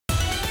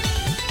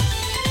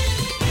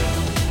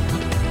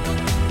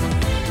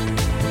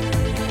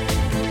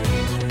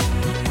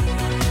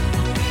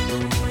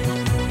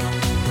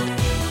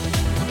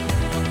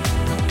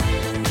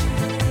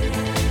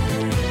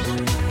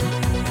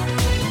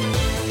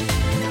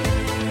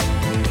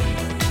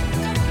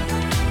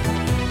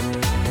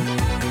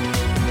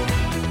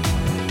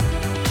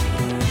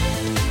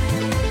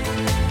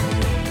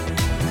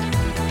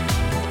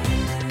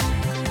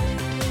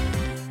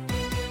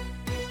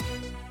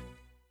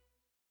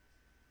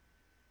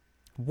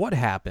what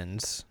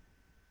happens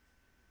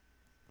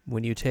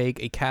when you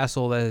take a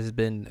castle that has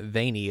been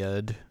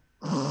Vania'd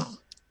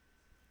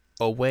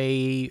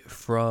away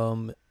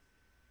from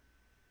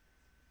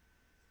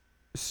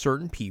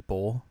certain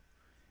people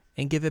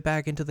and give it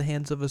back into the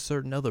hands of a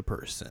certain other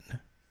person?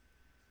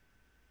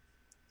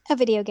 A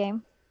video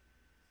game.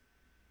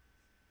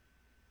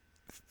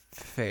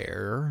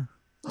 Fair.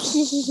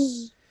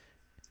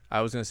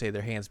 I was going to say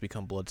their hands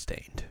become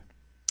bloodstained.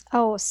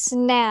 Oh,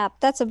 snap.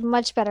 That's a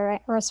much better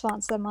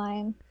response than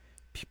mine.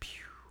 Pew,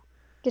 pew.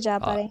 Good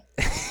job, buddy.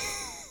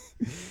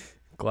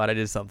 Glad I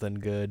did something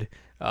good.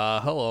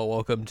 Hello,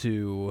 welcome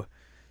to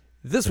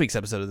this week's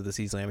episode of the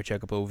Season Lamb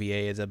Checkup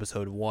OVA. It's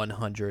episode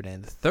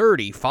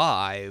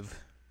 135.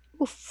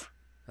 Oof.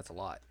 That's a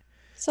lot.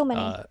 So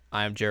many.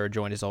 I'm Jared,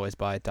 joined as always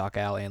by Doc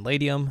Al and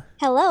Ladium.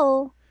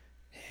 Hello.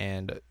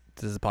 And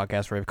this is a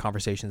podcast where we have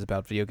conversations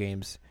about video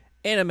games,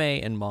 anime,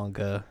 and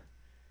manga.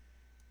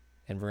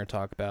 And we're going to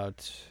talk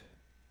about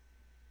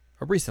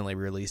a recently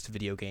released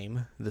video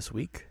game this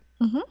week.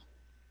 Mm-hmm.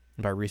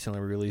 And by recently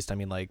released, I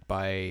mean I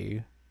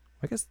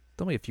guess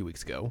only a few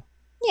weeks ago.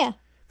 Yeah.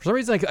 For some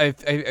reason,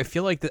 I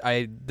feel like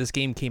this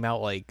game came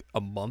out like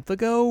a month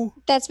ago.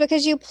 That's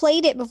because you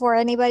played it before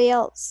anybody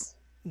else.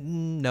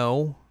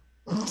 No.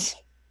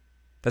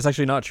 That's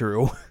actually not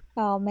true.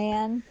 Oh,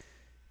 man.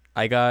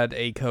 I got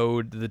a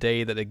code the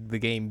day that the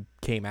game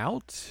came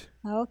out.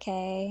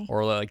 Okay.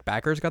 Or like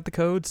backers got the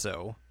code,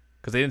 so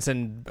because they didn't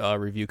send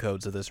review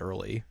codes of this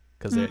early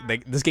because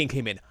this game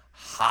came in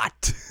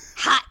hot.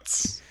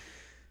 Hot.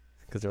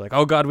 Because they're like,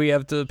 oh god, we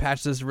have to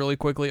patch this really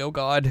quickly. Oh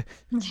god,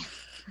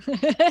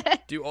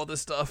 do all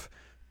this stuff.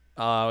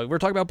 We're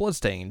talking about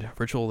Bloodstained: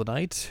 Ritual of the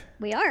Night.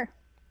 We are.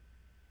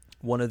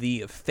 One of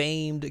the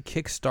famed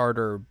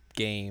Kickstarter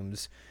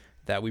games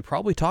that we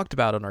probably talked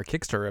about on our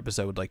Kickstarter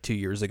episode like 2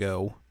 years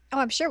ago. Oh,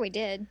 I'm sure we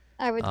did.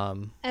 I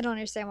don't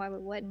understand why we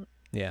wouldn't.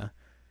 Yeah.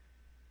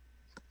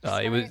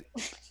 Sorry. It was.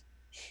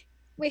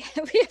 We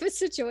have a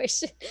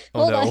situation.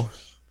 Oh Hold no. on.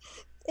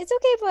 It's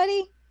okay,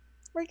 buddy.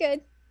 We're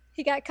good.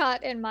 He got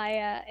caught in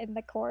my in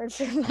the cord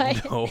for my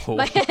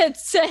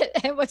headset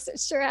and wasn't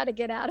sure how to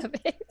get out of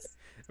it.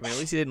 I mean, at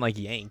least he didn't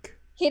yank.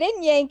 He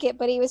didn't yank it,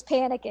 but he was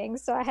panicking,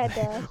 so I had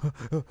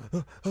to.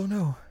 Oh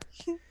no.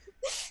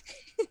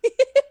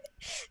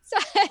 So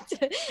I had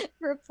to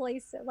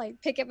replace it,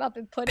 pick him up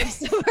and put him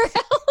somewhere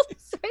else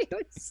so he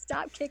would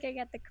stop kicking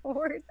at the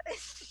cord.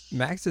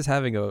 Max is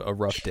having a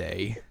rough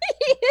day.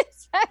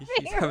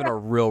 He's having a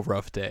real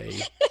rough day.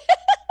 He's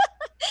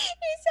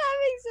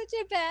having such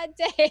a bad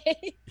day.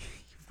 He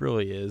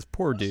really is.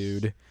 Poor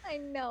dude. I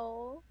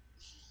know.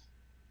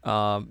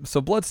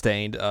 So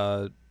Bloodstained,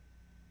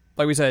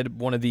 like we said,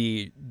 one of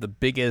the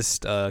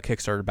biggest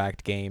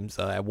Kickstarter-backed games.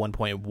 At one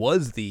point,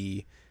 was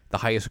the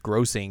highest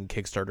grossing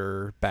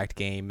Kickstarter-backed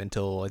game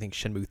until I think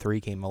Shenmue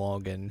 3 came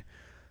along and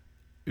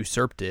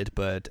usurped it.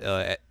 But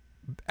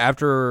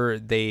after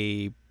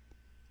they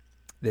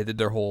did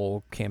their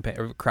whole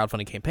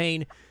crowdfunding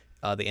campaign,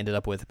 they ended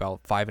up with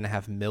about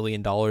 $5.5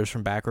 million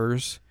from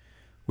backers,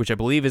 which I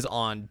believe is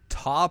on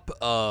top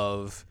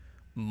of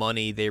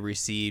money they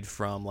received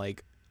from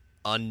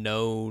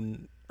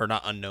unknown, or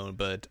not unknown,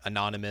 but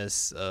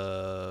anonymous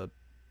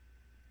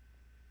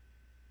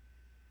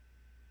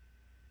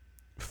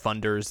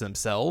funders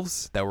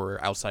themselves that were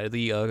outside of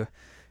the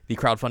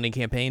crowdfunding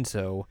campaign.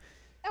 So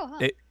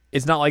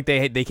it's not like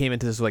they came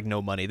into this with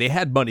no money. They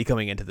had money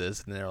coming into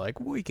this, and they're like,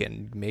 we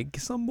can make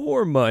some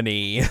more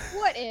money.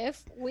 What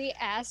if we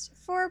asked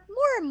for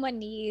more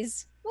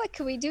monies? What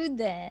could we do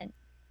then?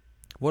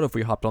 What if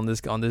we hopped on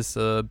this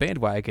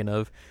bandwagon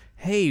of,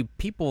 hey,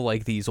 people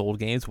like these old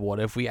games. What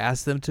if we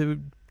asked them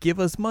to give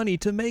us money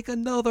to make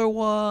another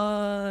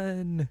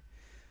one?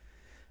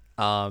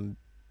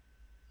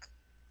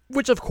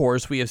 Which of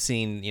course we have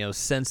seen,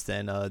 since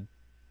then.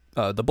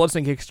 The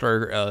Bloodstained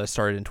Kickstarter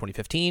started in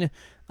 2015.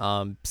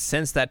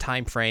 Since that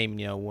time frame,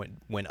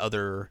 when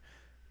other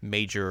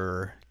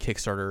major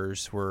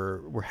Kickstarters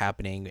were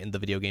happening in the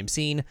video game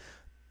scene,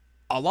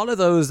 a lot of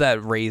those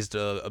that raised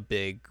a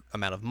big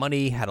amount of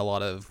money, had a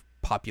lot of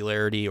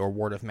popularity or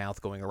word of mouth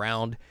going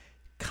around,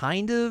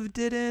 kind of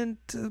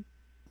didn't,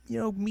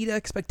 meet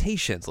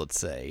expectations, let's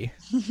say.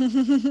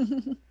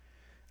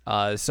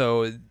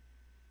 So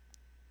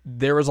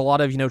there was a lot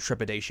of,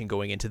 trepidation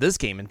going into this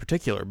game in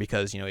particular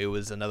because, it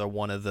was another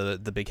one of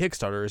the big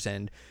Kickstarters.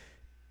 And,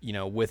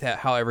 with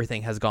how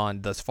everything has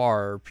gone thus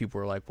far,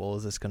 people were like, well,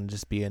 is this going to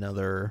just be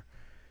another,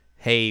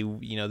 hey,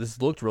 this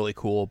looked really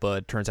cool,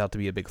 but turns out to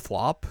be a big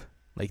flop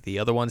like the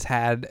other ones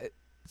had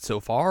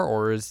so far?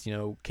 Or is,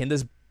 can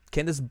this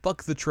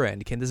buck the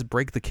trend? Can this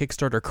break the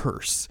Kickstarter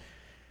curse?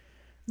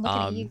 Look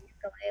at you,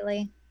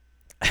 ukulele.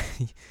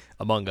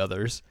 Among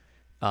others.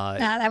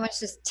 That one's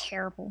just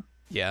terrible.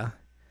 Yeah.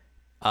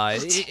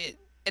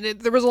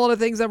 There was a lot of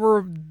things that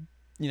were,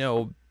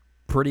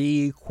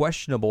 pretty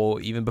questionable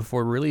even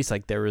before release.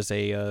 Like there was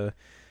a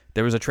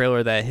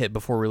trailer that hit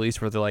before release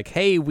where they're like,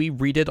 hey, we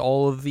redid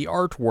all of the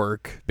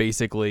artwork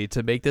basically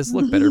to make this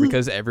look better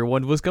because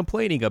everyone was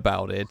complaining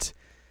about it.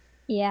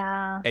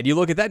 Yeah. And you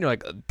look at that and you're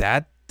like,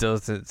 that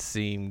doesn't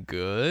seem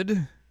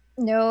good.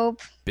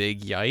 Nope.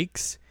 Big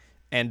yikes.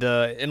 And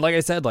like I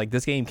said, like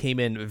this game came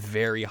in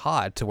very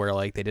hot to where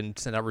like they didn't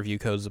send out review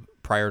codes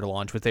prior to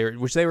launch, which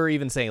they were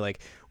even saying like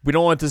we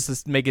don't want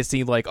this to make it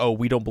seem like, oh,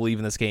 we don't believe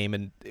in this game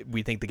and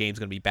we think the game's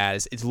gonna be bad.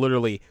 It's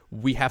literally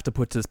we have to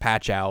put this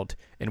patch out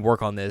and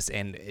work on this,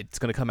 and it's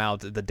gonna come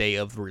out the day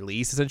of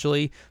release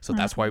essentially. So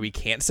that's why we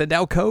can't send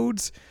out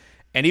codes.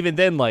 And even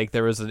then, like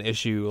there was an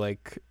issue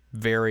like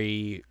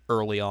very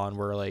early on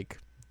where like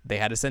they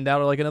had to send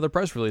out like another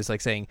press release like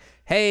saying,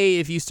 hey,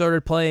 if you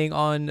started playing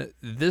on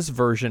this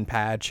version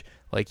patch,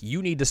 like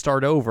you need to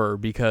start over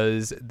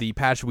because the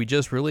patch we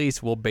just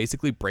released will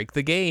basically break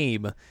the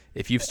game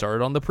if you've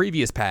started on the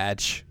previous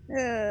patch.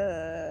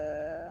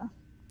 So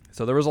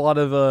there was a lot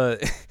of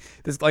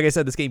this, like I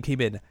said, this game came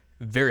in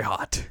very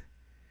hot.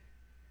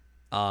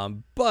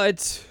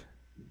 But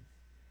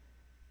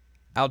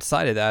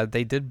outside of that,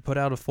 they did put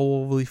out a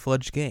fully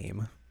fledged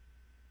game.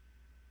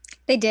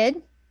 They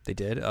did? They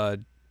did.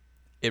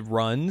 It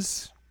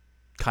runs,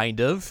 kind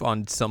of,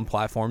 on some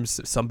platforms,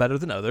 some better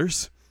than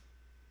others.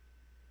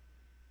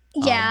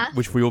 Yeah.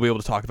 Which we will be able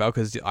to talk about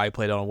because I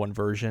played on one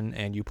version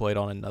and you played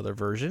on another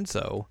version,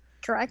 so...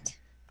 Correct.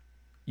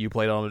 You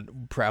played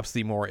on perhaps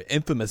the more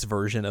infamous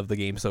version of the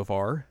game so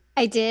far.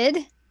 I did.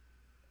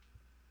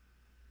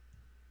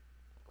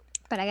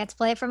 But I got to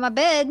play it from my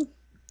bed.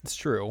 It's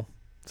true.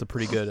 It's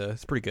pretty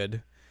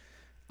good.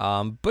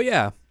 But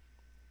yeah.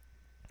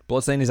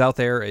 Bloodstained is out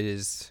there. It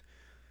is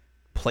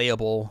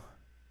playable.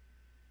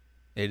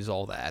 It is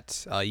all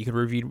that. You can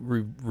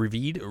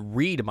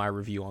read my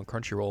review on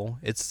Crunchyroll.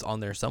 It's on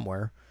there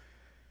somewhere.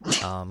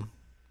 But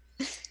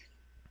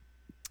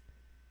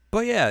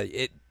yeah,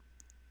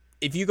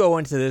 if you go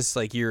into this,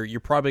 like you're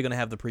probably gonna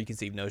have the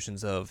preconceived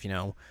notions of,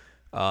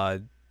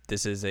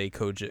 this is a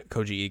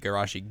Koji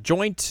Igarashi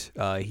joint.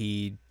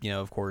 He,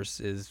 of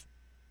course, is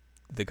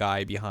the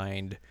guy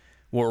behind,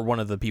 or one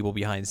of the people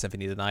behind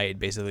Symphony of the Night.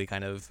 Basically,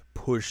 kind of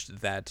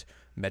pushed that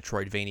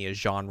Metroidvania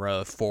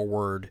genre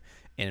forward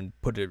and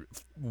put it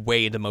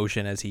way into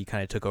motion as he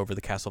kind of took over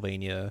the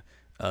Castlevania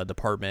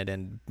department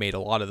and made a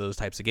lot of those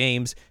types of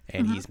games.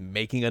 And he's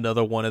making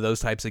another one of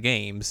those types of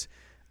games.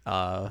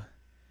 So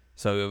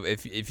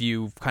if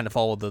you kind of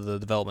follow the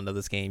development of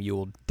this game, you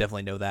will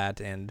definitely know that.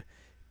 And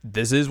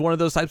this is one of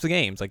those types of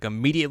games. Like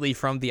immediately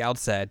from the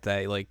outset,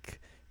 that like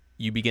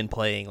you begin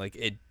playing,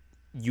 like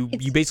you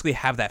basically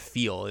have that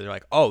feel. You're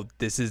like, oh,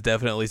 this is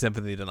definitely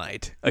Symphony of the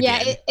Night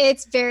again. Yeah,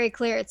 it's very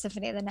clear it's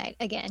Symphony of the Night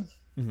again.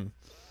 Mm-hmm.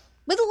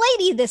 With a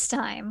lady this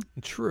time.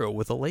 True,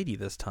 with a lady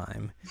this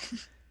time.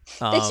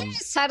 They should have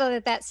just titled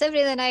it that,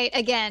 Symphony of the Night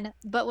again,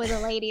 but with a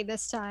lady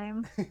this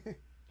time.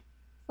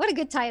 What a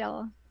good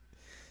title.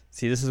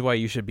 See, this is why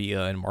you should be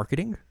in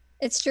marketing.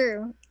 It's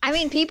true. I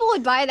mean, people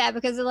would buy that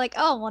because they're like,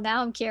 oh, well,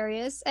 now I'm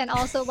curious. And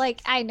also,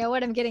 like, I know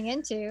what I'm getting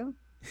into.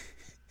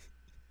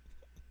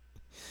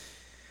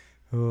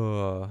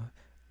 But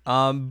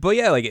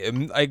yeah,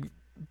 like,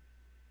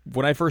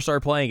 when I first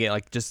started playing it,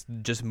 like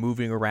just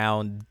moving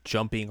around,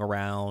 jumping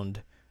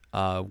around,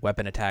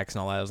 weapon attacks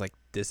and all that, I was like,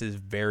 this is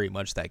very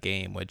much that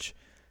game, which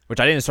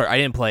I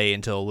didn't play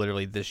until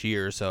literally this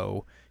year,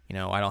 so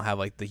I don't have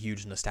like the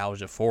huge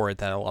nostalgia for it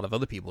that a lot of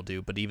other people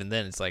do. But even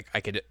then, it's like I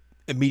could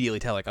immediately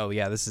tell, like, oh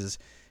yeah, this is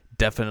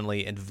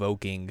definitely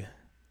invoking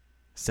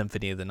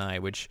Symphony of the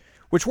Night, which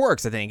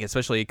works, I think,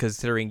 especially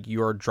considering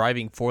you're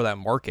driving for that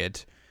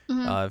market.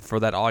 For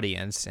that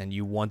audience, and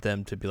you want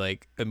them to be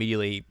like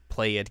immediately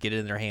play it, get it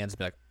in their hands, and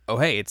be like, oh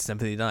hey, it's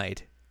Symphony of the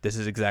Night. This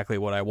is exactly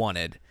what I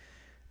wanted.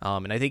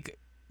 And I think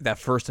that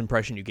first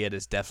impression you get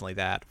is definitely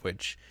that,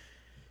 which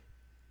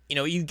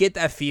you get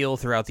that feel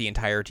throughout the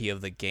entirety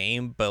of the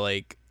game, but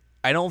like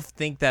I don't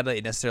think that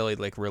it necessarily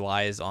like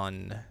relies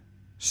on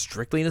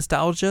strictly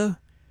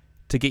nostalgia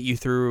to get you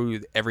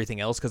through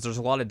everything else, because there's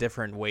a lot of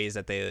different ways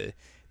that they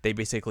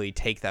basically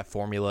take that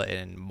formula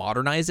and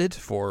modernize it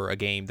for a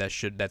game that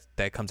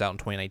comes out in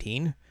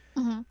 2019,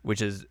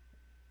 which is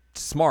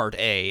smart,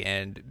 A,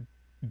 and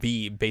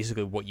B,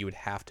 basically what you would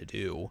have to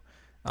do.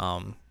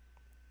 And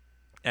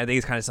I think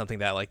it's kind of something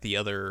that like the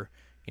other,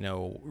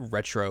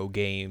 retro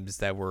games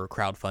that were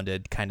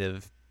crowdfunded kind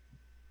of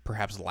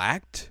perhaps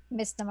lacked.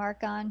 Missed the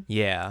mark on.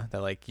 Yeah,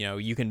 that like,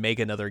 you can make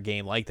another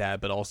game like that,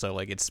 but also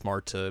like it's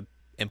smart to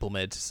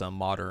implement some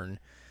modern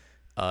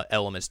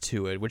elements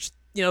to it, which,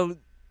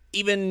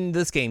 even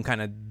this game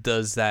kind of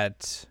does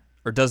that,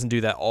 or doesn't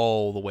do that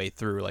all the way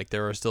through. Like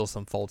there are still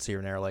some faults here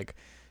and there. Like,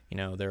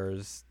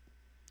 there's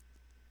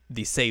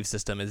the save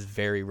system is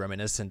very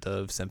reminiscent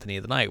of Symphony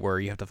of the Night, where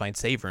you have to find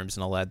save rooms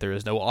and all that. There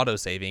is no auto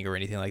saving or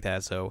anything like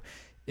that. So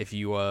if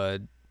you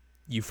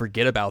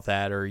forget about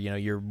that, or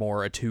you're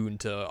more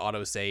attuned to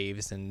auto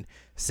saves and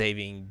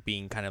saving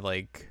being kind of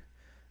like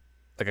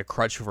a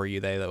crutch for you,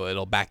 that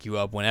it'll back you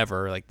up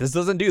whenever. Like this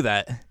doesn't do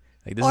that.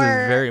 Like this is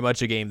very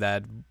much a game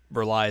that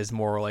relies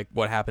more like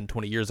what happened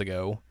 20 years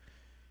ago.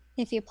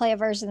 If you play a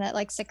version that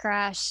likes to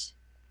crash.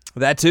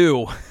 That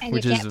too,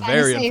 which is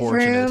very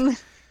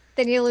unfortunate.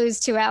 Then you lose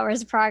 2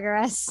 hours of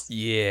progress.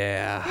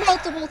 Yeah.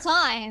 Multiple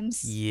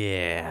times.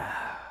 Yeah.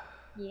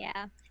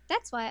 Yeah.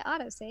 That's why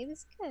autosave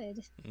is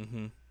good.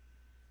 Mm-hmm.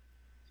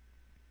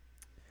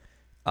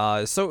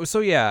 So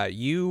yeah,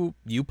 you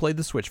played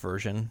the Switch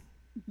version.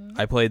 Mm-hmm.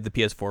 I played the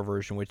PS4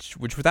 version, which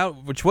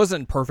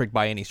wasn't perfect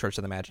by any stretch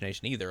of the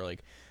imagination either.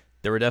 Like,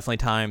 there were definitely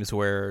times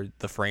where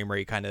the frame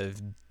rate kind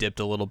of dipped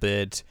a little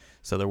bit,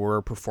 so there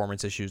were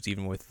performance issues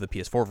even with the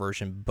PS4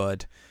 version.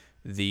 But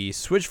the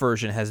Switch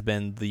version has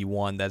been the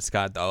one that's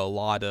got a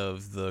lot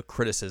of the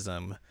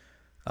criticism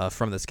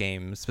from this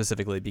game,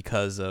 specifically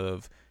because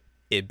of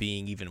it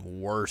being even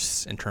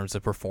worse in terms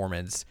of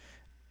performance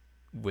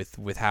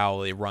with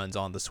how it runs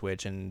on the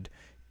Switch. And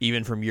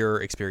even from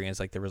your experience,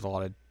 like, there was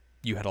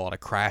you had a lot of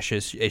crash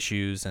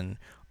issues and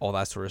all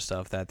that sort of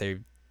stuff that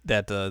the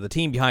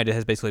team behind it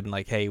has basically been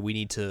like, hey, we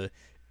need to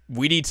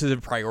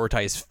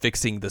prioritize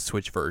fixing the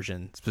Switch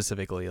version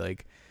specifically.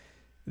 Like,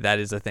 that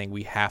is a thing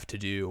we have to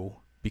do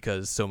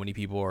because so many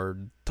people are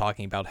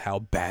talking about how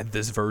bad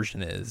this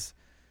version is.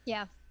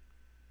 Yeah.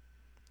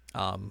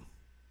 Can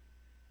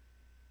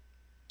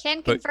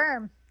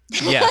confirm.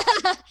 Yeah,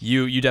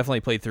 you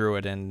definitely played through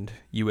it and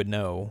you would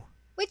know.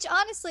 Which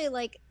honestly,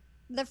 like,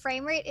 the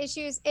frame rate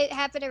issues, it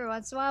happened every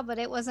once in a while, but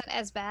it wasn't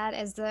as bad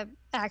as the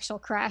actual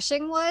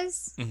crashing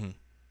was. Mm-hmm.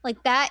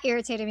 Like, that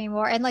irritated me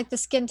more, and like the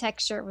skin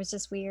texture was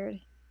just weird.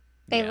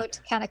 They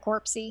looked kind of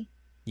corpsey.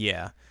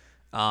 Yeah.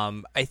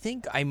 I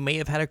think I may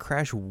have had a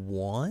crash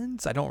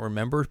once. I don't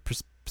remember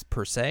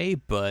per se,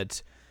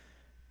 but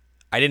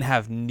I didn't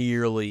have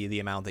nearly the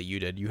amount that you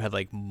did. You had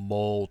like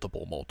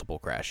multiple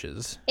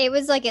crashes. It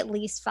was like at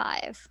least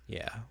 5.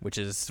 Yeah, which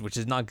is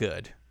not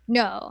good.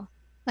 No,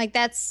 like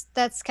that's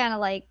kind of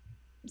like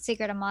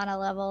Secret of Mana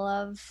level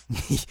of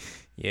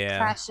yeah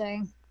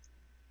crashing.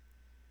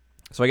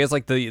 So I guess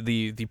like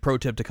the pro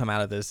tip to come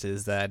out of this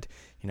is that,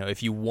 you know,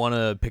 if you want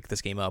to pick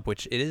this game up,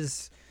 which it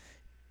is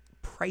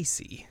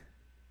pricey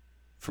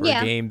for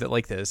a game that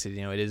like this,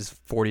 you know, it is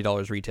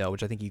 $40 retail,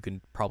 which I think you can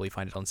probably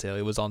find it on sale.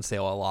 It was on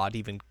sale a lot,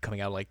 even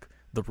coming out like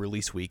the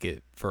release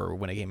week for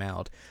when it came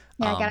out.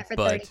 Yeah, I got it for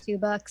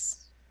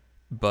 $32.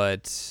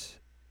 But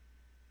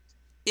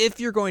if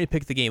you're going to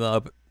pick the game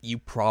up, you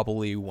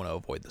probably want to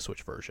avoid the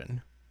Switch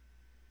version.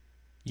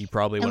 You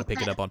probably want to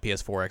pick it up on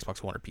PS4,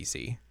 Xbox One, or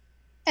PC.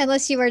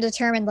 Unless you were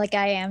determined, like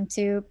I am,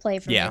 to play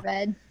from your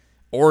bed.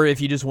 Or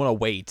if you just want to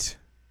wait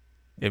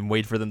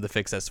for them to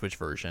fix that Switch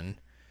version,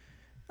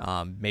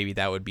 maybe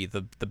that would be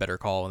the better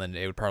call, and then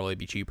it would probably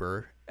be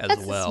cheaper as well.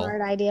 That's a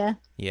smart idea.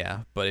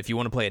 Yeah, but if you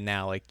want to play it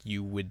now, like,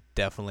 you would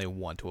definitely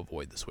want to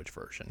avoid the Switch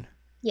version.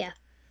 Yeah.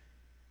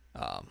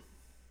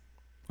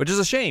 Which is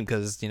a shame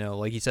because, you know,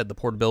 like you said, the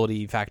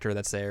portability factor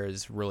that's there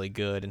is really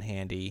good and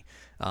handy.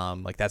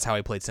 Like, that's how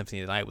I played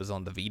Symphony of the Night, was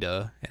on the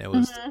Vita, and it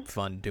was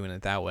fun doing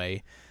it that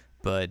way.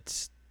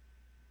 But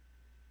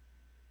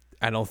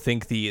I don't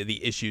think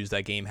the issues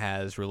that game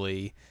has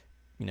really,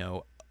 you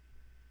know,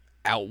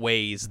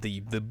 outweighs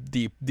the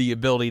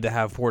ability to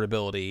have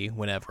portability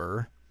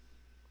whenever.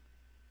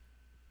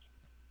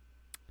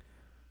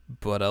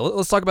 But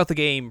let's talk about the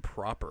game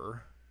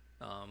proper.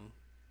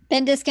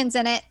 Ben Diskin's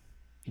in it.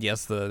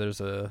 Yes,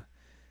 there's a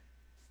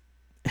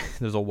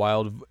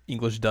wild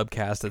English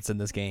dubcast that's in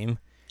this game.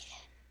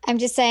 I'm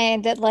just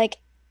saying that, like,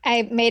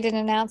 I made an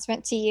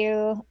announcement to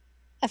you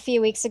a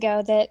few weeks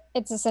ago that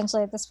it's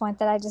essentially at this point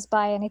that I just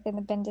buy anything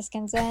that Ben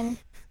Diskin's in.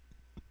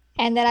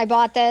 And then I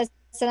bought this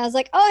and I was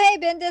like, oh, hey,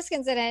 Ben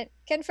Diskin's in it.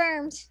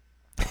 Confirmed.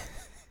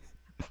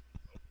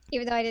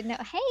 Even though I didn't know.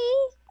 Hey,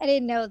 I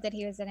didn't know that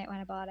he was in it when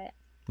I bought it.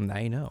 Now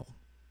you know.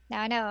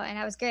 Now I know. And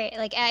that was great.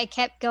 Like, I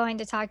kept going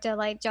to talk to,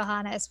 like,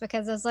 Johannes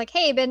because I was like,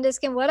 hey, Ben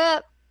Diskin, what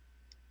up?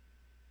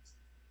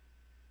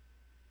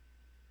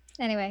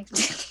 Anyway.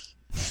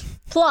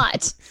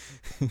 Plot.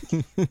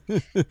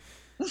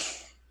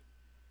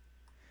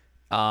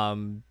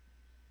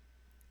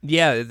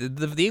 Yeah,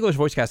 the English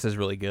voice cast is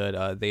really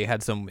good. They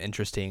had some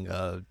interesting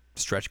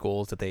stretch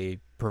goals that they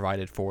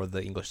provided for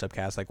the English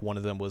dubcast. Like, one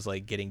of them was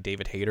like getting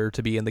David Hayter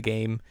to be in the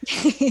game,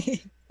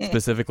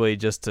 specifically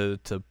just to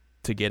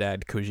get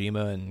at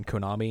Kojima and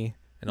Konami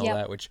and all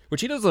that, which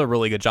he does a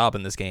really good job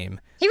in this game.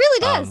 He really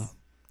does.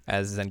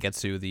 As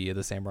Zangetsu,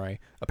 the samurai.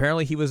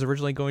 Apparently, he was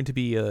originally going to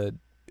be a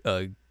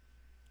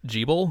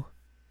Jeeble.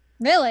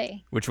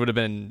 Really? Which would have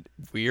been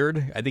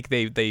weird. I think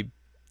they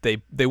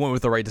went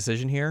with the right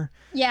decision here.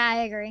 Yeah,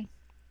 I agree.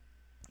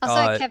 Also,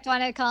 I kept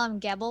wanting to call him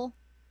Gebel.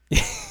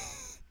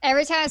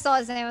 Every time I saw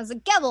his name, I was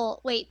like,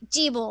 Gebel. Wait,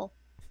 Jeeble.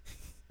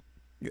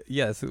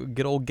 Yes,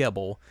 good old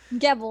Gebel.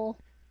 Gebel.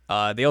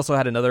 They also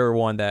had another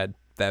one that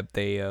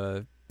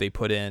they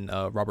put in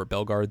Robert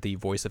Belgard, the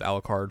voice of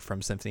Alucard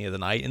from Symphony of the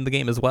Night, in the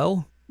game as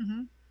well.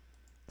 Mm-hmm.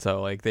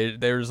 So, like,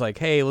 they're just like,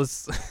 hey,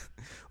 let's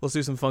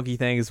do some funky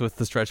things with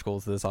the stretch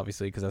goals of this,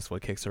 obviously, because that's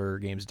what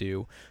Kickstarter games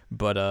do.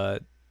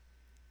 But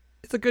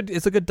it's a good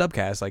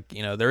dubcast. Like,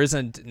 you know, there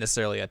isn't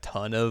necessarily a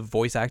ton of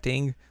voice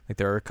acting. Like,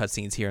 there are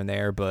cutscenes here and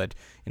there, but,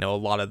 you know, a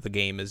lot of the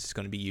game is just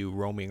going to be you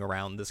roaming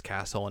around this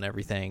castle and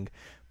everything.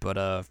 But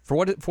for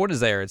what is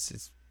there,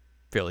 it's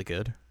fairly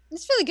good.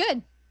 It's really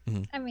good.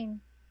 Mm-hmm. I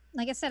mean,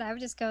 like I said, I would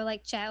just go,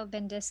 like, chat with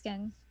Ben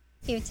Diskin.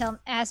 He would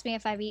ask me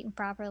if I've eaten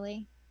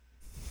properly.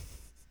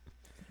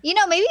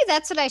 Maybe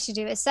that's what I should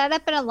do is set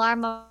up an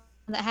alarm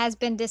that has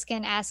been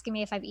discing asking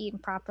me if I've eaten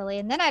properly,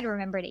 and then I'd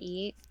remember to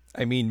eat.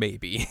 I mean,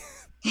 maybe.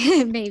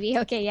 Maybe.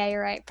 Okay, yeah,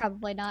 you're right.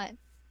 Probably not.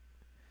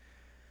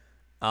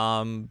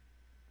 um,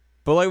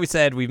 but like we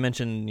said, we've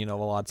mentioned a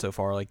lot so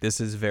far. Like this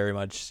is very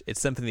much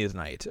it's Symphony of the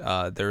Night.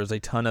 There's a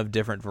ton of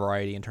different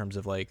variety in terms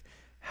of like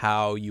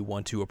how you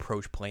want to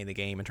approach playing the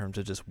game in terms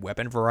of just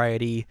weapon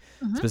variety.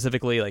 Hmm.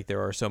 Specifically, like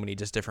there are so many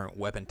just different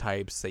weapon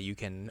types that you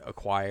can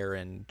acquire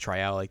and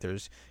try out. Like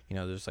there's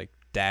like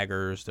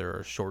daggers, there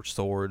are short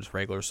swords,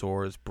 regular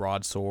swords,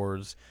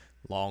 broadswords,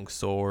 long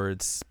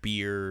swords,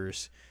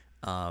 spears,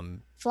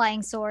 um,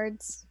 Flying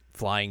swords,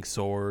 flying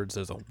swords.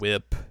 There's a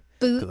whip,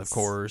 because of boots.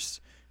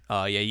 course,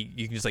 yeah,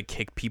 you can just like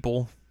kick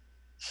people,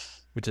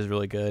 which is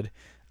really good.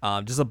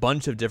 Just a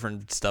bunch of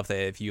different stuff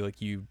that if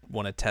you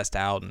want to test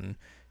out and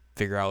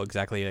figure out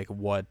exactly like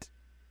what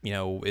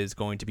is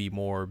going to be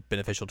more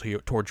beneficial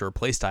towards your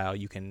playstyle,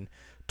 you can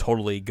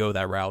totally go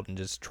that route and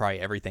just try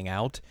everything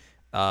out.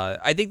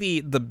 I think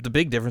the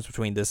big difference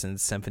between this and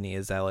Symphony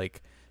is that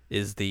like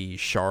is the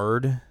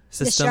shard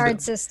system The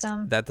shard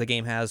system. that the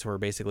game has, where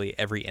basically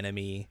every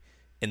enemy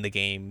in the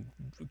game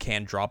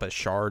can drop a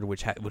shard,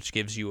 which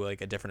gives you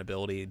like a different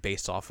ability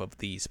based off of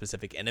the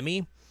specific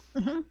enemy,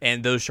 Hmm.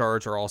 and those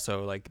shards are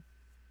also like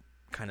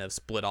kind of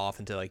split off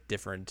into like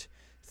different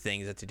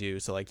things that to do.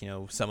 So like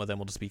some of them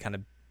will just be kind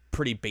of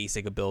pretty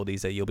basic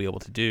abilities that you'll be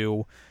able to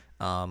do.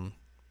 Um,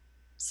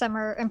 Some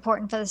are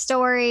important for the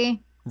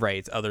story.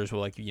 right. Others will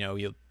like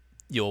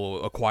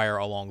you'll acquire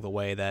along the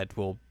way that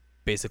will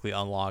basically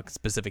unlock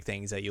specific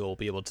things that you'll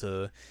be able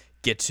to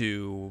get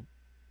to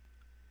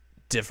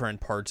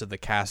different parts of the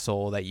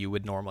castle that you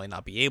would normally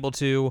not be able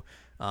to.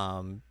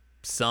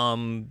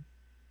 Some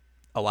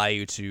allow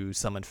you to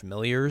summon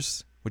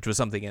familiars, which was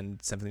something in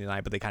Symphony of the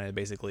Night, but they kind of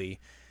basically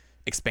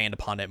expand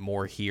upon it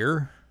more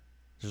here.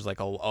 There's like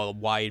a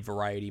wide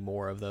variety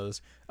more of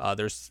those.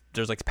 There's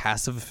like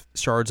passive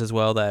shards as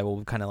well that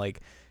will kind of like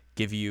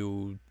give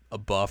you a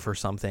buff or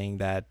something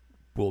that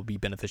will be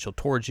beneficial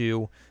towards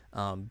you.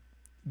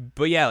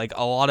 But yeah, like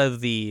a lot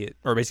of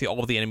basically all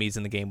of the enemies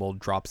in the game will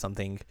drop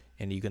something,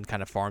 and you can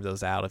kind of farm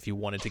those out if you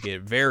wanted to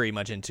get very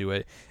much into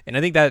it. And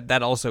I think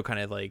that also kind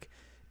of like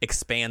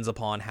expands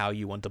upon how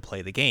you want to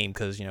play the game,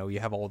 because you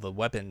have all the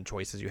weapon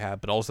choices you have,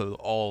 but also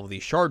all of the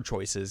shard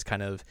choices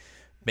kind of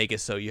make it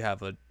so you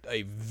have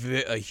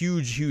a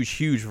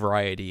huge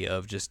variety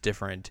of just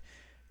different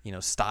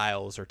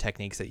styles or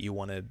techniques that you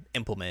want to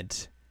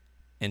implement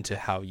into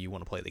how you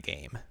want to play the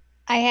game.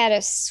 I had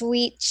a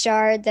sweet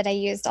shard that I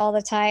used all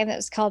the time that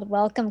was called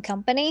Welcome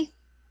Company.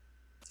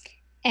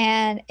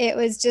 And it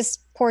was just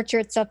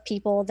portraits of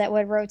people that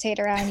would rotate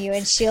around you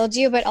and shield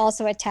you, but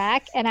also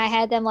attack. And I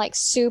had them like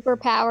super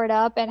powered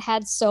up and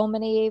had so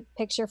many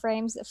picture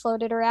frames that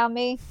floated around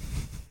me.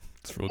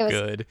 It's real It was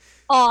good.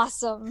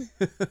 awesome.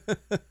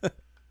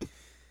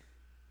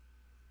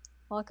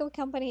 Welcome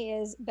Company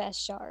is best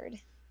shard.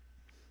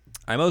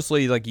 I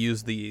mostly like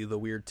use the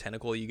weird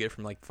tentacle you get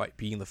from like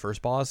beating the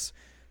first boss,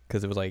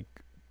 because it was like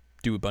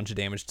do a bunch of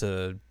damage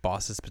to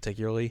bosses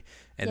particularly,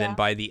 and then Yeah.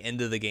 by the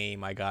end of the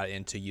game I got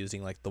into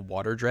using like the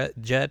water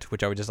jet,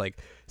 which I would just like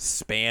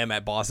spam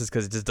at bosses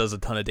because it just does a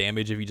ton of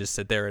damage if you just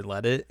sit there and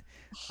let it.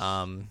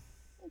 So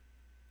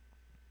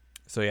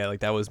yeah, like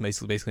that was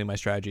basically my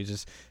strategy,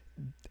 just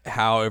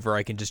however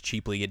I can just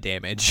cheaply get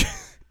damage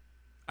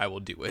I will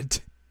do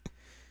it.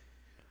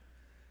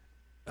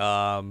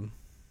 um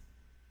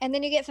And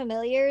then you get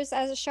familiars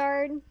as a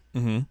shard,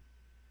 mhm.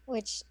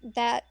 which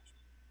that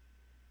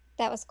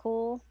was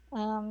cool.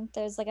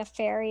 There's like a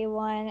fairy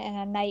one and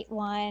a knight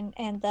one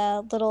and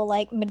the little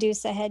like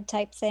Medusa head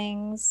type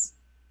things.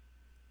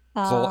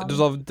 So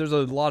Um, there's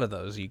a lot of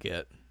those you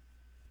get.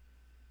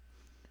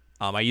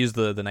 I used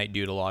the night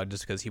dude a lot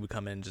just because he would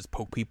come in and just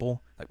poke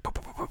people, like poke,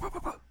 poke, poke, poke,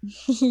 poke, poke.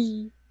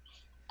 And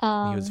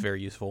he was um,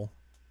 very useful.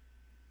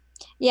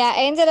 yeah,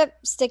 I ended up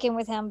sticking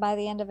with him by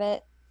the end of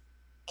it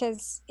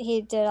because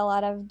he did a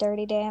lot of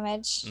dirty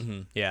damage.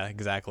 Yeah,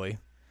 exactly.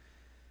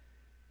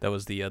 That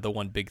was the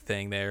one big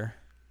thing there.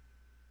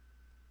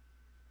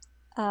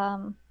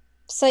 Um,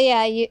 so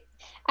yeah,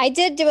 I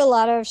did do a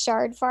lot of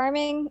shard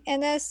farming in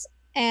this,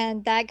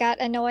 and that got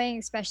annoying,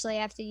 especially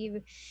after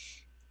you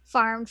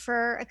farmed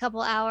for a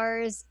couple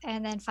hours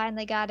and then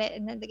finally got it,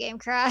 and then the game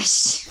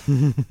crashed.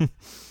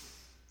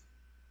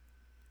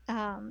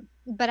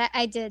 But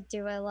I did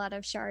do a lot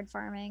of shard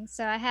farming,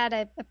 so I had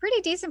a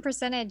pretty decent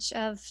percentage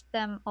of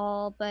them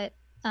all. But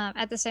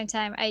at the same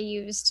time, I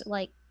used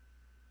like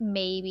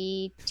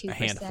maybe 2%. A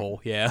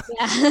handful, yeah.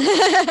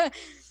 Yeah.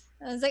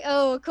 I was like,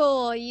 oh,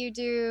 cool. You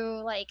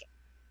do like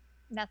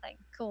nothing.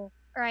 Cool.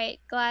 All right.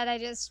 Glad I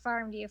just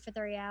farmed you for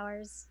 3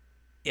 hours.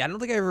 Yeah, I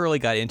don't think I ever really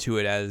got into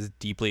it as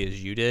deeply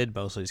as you did,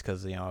 mostly just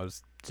because I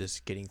was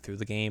just getting through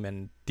the game,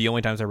 and the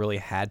only times I really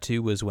had to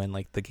was when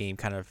like the game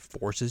kind of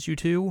forces you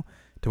to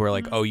where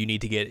like, Mhm. oh, you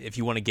need to get, if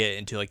you want to get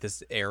into like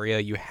this area,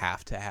 you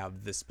have to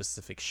have this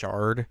specific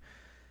shard,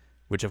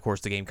 which of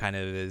course the game kind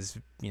of is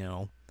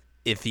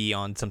iffy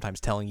on sometimes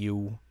telling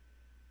you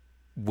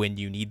when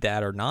you need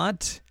that or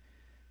not,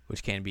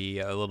 which can be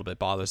a little bit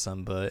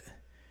bothersome. But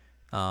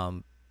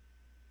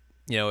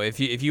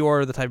if you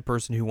are the type of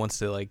person who wants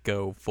to like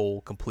go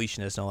full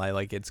completionist and all that,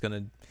 like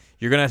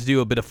you're gonna have to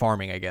do a bit of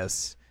farming, I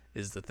guess,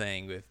 is the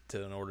thing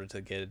in order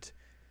to get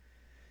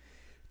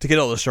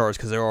all the shards,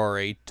 because there are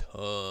a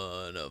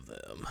ton of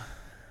them.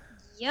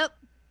 Yep.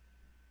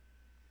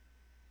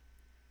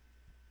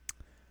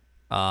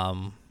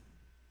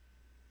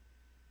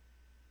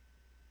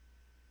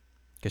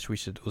 Guess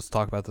let's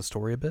talk about the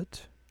story a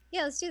bit.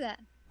 Yeah, let's do that.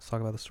 Let's talk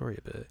about the story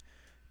a bit.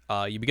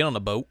 You begin on a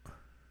boat.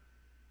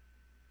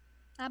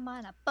 I'm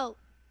on a boat.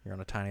 You're on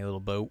a tiny little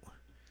boat.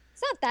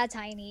 It's not that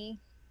tiny.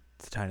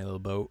 It's a tiny little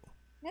boat.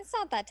 It's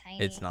not that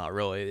tiny. It's not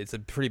really. It's a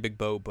pretty big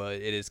boat, but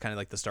it is kind of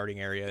like the starting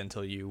area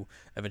until you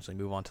eventually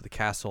move on to the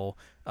castle.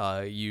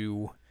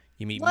 You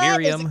meet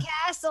Miriam. There's a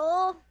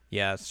castle?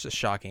 Yeah, it's just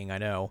shocking. I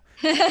know.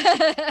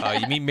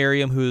 You meet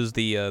Miriam, who's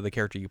the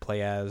character you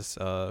play as,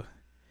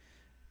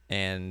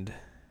 and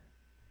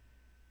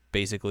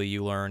basically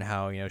you learn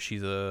how she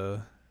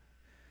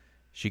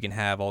can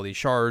have all these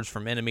shards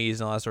from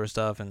enemies and all that sort of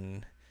stuff,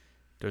 and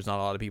there's not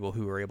a lot of people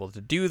who are able to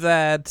do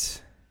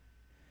that.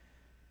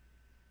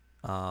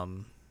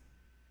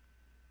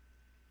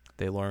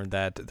 They learned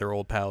that their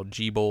old pal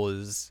Jeeble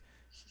is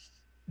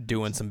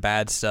doing some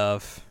bad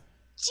stuff.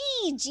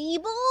 Gee,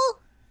 Jeeble,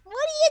 what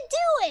are you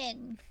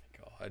doing?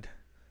 God.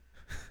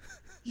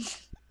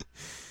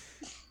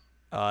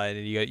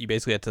 And you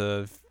basically have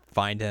to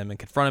find him and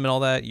confront him and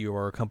all that. You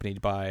are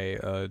accompanied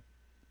by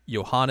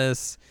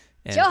Johannes.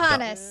 And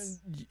Johannes.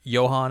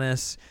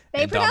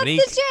 They and pronounce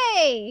Dominique. the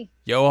J.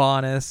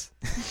 Johannes.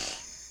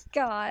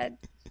 God.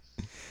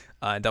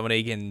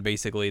 Dominique, and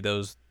basically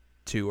those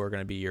two are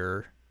going to be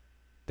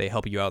they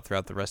help you out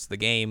throughout the rest of the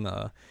game.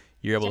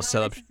 You're able to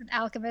set up. He's an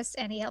alchemist,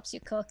 and he helps you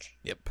cook.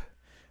 Yep.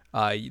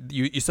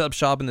 You set up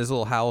shop in this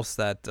little house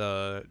that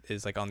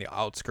is like on the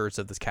outskirts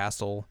of this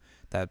castle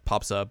that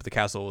pops up. The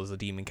castle is a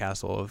demon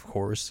castle, of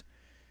course.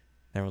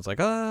 Everyone's like,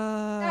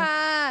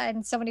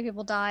 and so many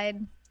people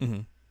died.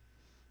 Mm-hmm.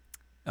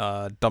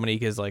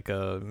 Dominique is like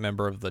a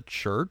member of the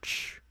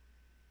church,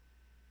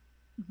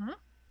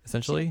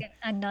 essentially. Like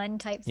a nun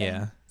type thing.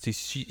 Yeah. So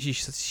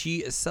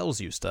she sells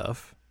you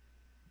stuff,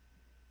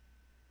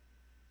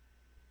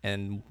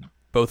 and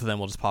both of them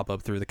will just pop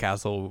up through the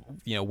castle,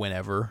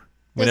 whenever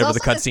the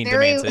cutscene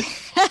demands it.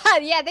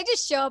 Yeah, they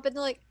just show up and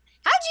they're like,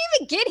 "How'd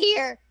you even get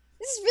here?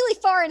 This is really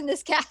far in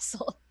this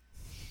castle."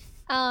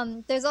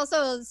 There's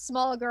also a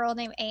small girl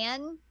named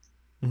Anne,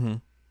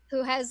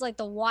 who has like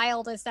the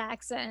wildest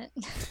accent.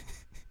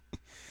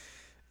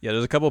 Yeah,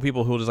 there's a couple of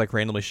people who will just like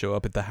randomly show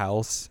up at the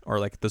house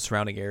or like the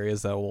surrounding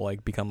areas that will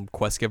like become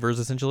quest givers,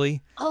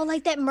 essentially. Oh,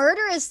 like that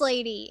murderous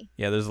lady.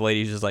 Yeah, there's a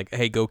lady who's just like,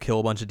 hey, go kill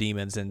a bunch of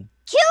demons and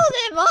kill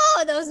them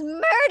all, those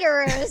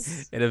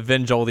murderers. And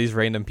avenge all these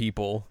random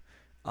people.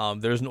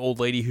 There's an old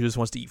lady who just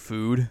wants to eat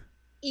food.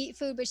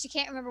 But she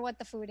can't remember what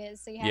the food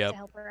is, so you have to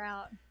help her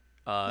out.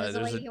 There's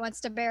a lady who wants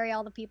to bury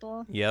all the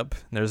people. Yep.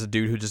 There's a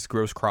dude who just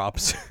grows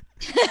crops.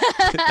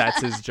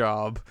 That's his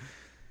job.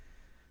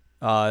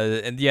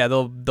 And yeah,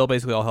 they'll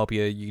basically all help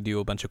you. You can do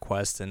a bunch of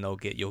quests, and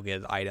you'll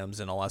get items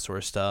and all that sort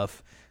of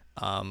stuff.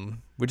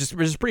 Which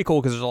is pretty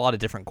cool because there's a lot of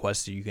different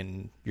quests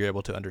you're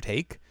able to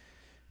undertake.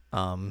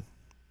 And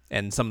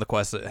some of the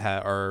quests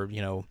are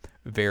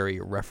very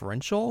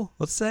referential,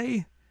 let's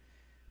say,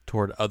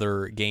 toward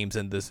other games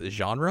in this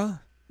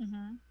genre.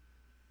 Mm-hmm.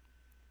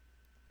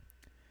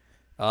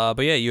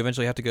 But yeah, you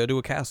eventually have to go to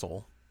a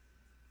castle.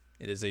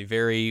 It is a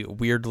very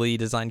weirdly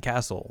designed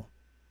castle.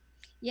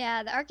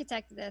 Yeah, the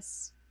architect of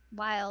this,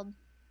 wild.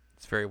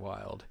 It's very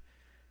wild.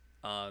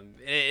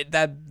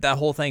 That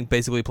whole thing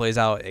basically plays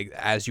out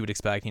as you would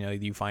expect.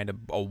 You find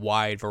a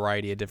wide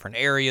variety of different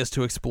areas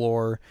to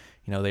explore.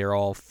 They are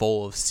all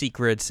full of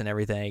secrets and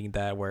everything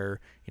where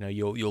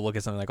you'll look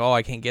at something like, oh,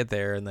 I can't get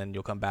there, and then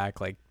you'll come back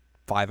like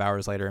 5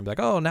 hours later and be like,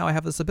 oh, now I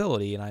have this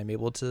ability and I'm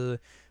able to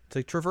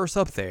traverse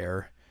up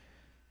there.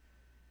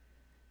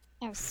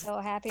 I was so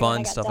happy Fun when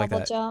I got stuff double like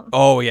that. Jump.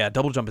 Oh yeah,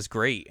 double jump is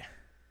great.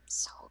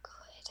 So good.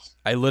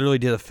 I literally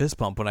did a fist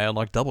bump when I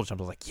unlocked double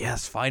jump. I was like,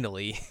 yes,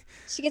 finally.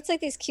 She gets like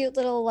these cute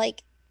little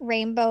like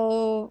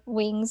rainbow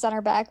wings on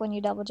her back when you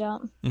double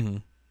jump. Mm-hmm.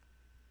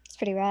 It's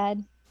pretty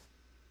rad.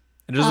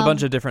 And there's a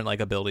bunch of different like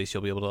abilities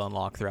you'll be able to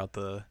unlock throughout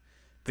the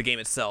game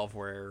itself,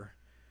 where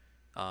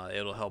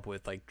it'll help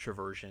with like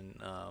traversion.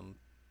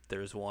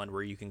 There's one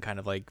where you can kind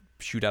of like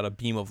shoot out a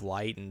beam of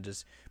light and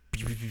just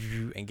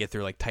and get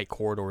through like tight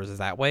corridors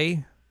that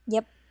way.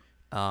 Yep.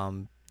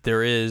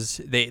 There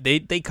is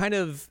they kind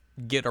of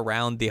get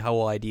around the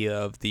whole idea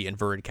of the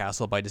inverted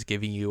castle by just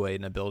giving you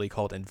an ability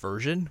called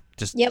inversion,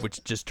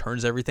 which just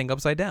turns everything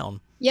upside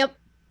down. Yep.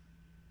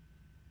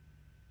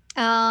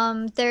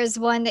 There's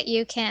one that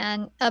you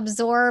can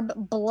absorb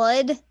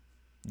blood.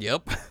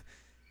 Yep.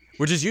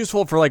 Which is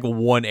useful for like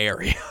one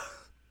area.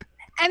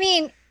 I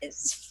mean,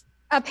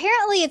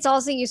 apparently it's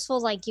also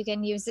useful, like you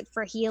can use it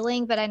for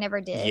healing, but I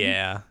never did.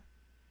 Yeah.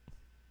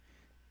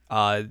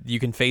 You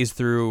can phase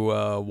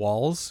through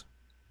walls.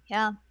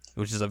 Yeah.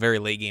 Which is a very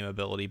late game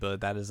ability,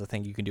 but that is a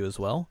thing you can do as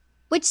well.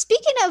 Which,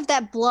 speaking of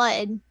that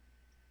blood,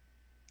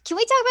 Can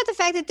we talk about the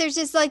fact that there's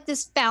just like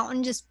this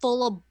fountain just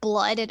full of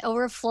blood and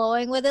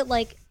overflowing with it?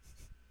 Like,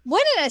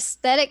 what an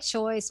aesthetic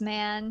choice,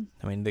 man.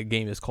 I mean, the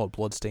game is called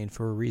Bloodstained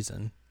for a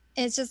reason.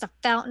 It's just a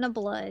fountain of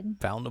blood.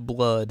 Fountain of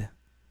blood.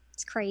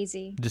 It's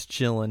crazy. Just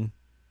chilling.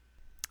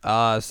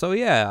 So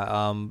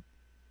yeah,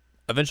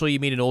 eventually you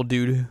meet an old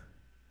dude.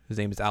 His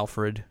name is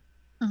Alfred.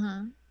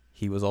 Mm-hmm.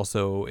 He was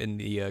also in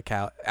the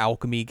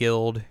Alchemy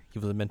Guild. He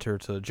was a mentor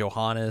to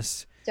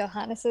Johannes.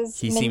 Johannes's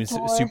He mentor.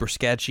 seems super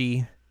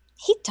sketchy.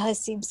 He does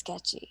seem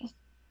sketchy.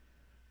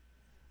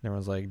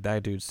 Everyone's like,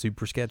 that dude's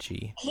super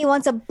sketchy. He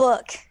wants a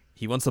book.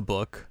 He wants a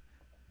book.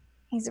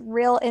 He's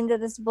real into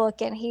this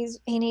book, and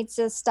he needs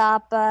to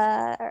stop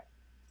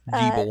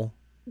Jeeble.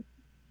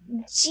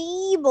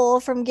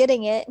 Jeeble from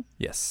getting it.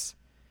 Yes.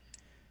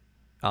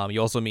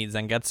 You also meet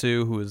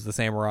Zangetsu, who is the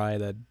samurai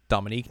that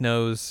Dominique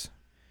knows.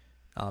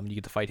 You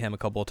get to fight him a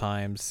couple of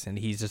times, and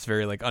he's just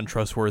very like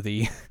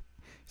untrustworthy.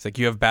 He's like,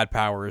 you have bad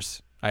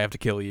powers. I have to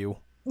kill you.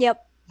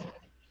 Yep.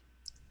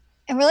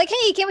 And we're like,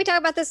 hey, can we talk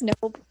about this?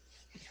 Nope.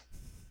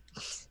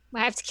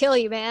 I have to kill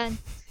you, man.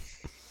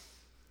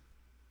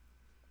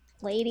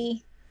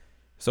 Lady.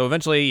 So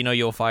eventually,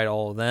 you'll fight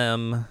all of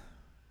them.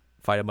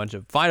 Fight a bunch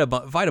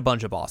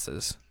of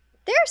bosses.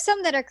 There are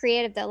some that are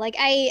creative though. Like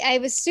I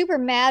was super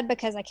mad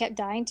because I kept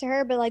dying to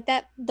her, but like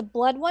the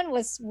blood one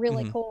was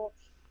really cool.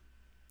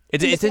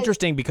 It's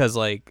interesting because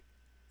like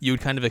you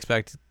would kind of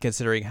expect,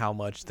 considering how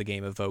much the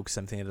game evokes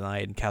Symphony of the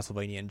Night and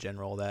Castlevania in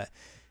general, that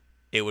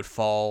it would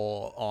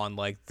fall on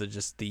like the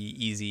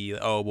easy,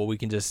 oh well, we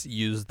can just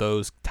use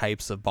those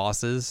types of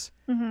bosses.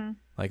 Mm-hmm.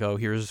 Like, oh,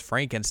 here's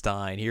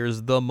Frankenstein,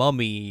 here's the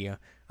Mummy,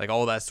 like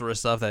all that sort of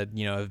stuff that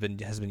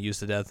has been used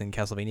to death in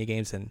Castlevania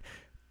games. And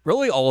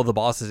really all of the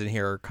bosses in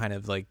here are kind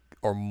of like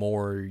are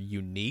more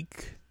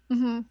unique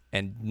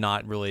and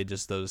not really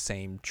just those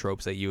same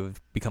tropes that you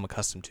have become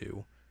accustomed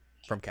to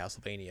from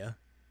Castlevania.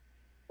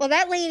 Well,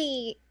 that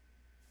lady,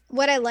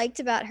 what I liked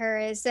about her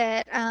is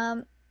that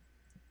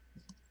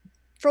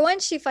for one,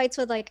 she fights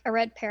with like a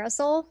red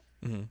parasol,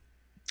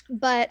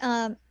 but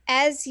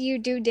as you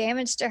do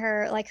damage to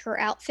her, like her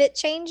outfit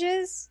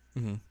changes.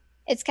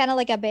 It's kind of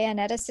like a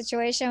Bayonetta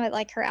situation with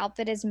like her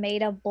outfit is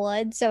made of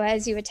blood. So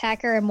as you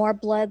attack her and more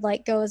blood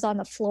like goes on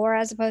the floor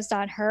as opposed to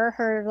on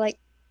her like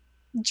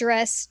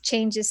dress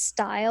changes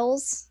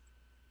styles.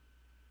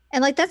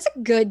 And like that's a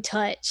good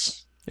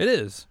touch. It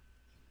is.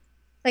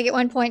 Like at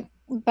one point,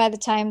 by the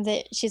time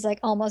that she's like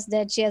almost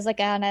dead, she has like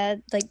on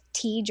a like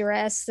tea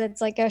dress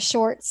that's like a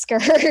short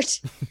skirt.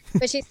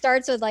 But she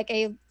starts with like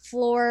a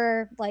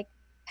floor, like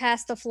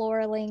past the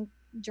floor length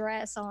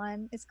dress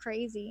on. It's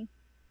crazy.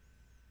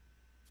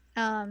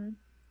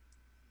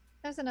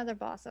 There's another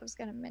boss I was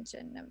gonna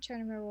mention. I'm trying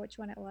to remember which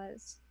one it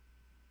was.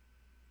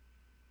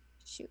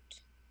 Shoot.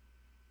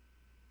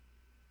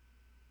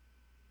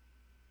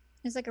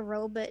 It's like a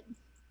robot.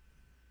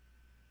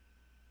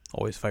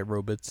 Always fight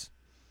robots.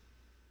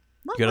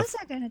 What was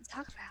I gonna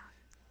talk about?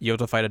 You have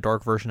to fight a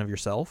dark version of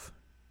yourself.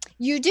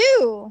 You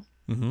do.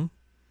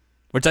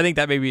 Which I think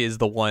that maybe is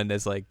the one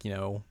that's like,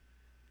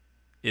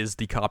 is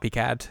the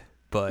copycat,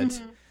 but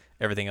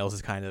everything else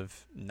is kind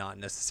of not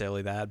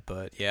necessarily that.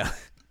 But yeah.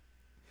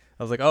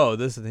 I was like, oh,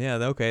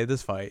 okay,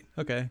 this fight.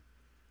 Okay.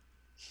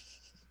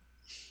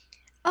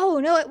 Oh,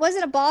 no, it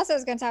wasn't a boss I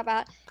was going to talk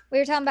about. We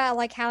were talking about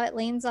like how it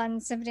leans on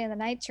Symphony of the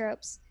Night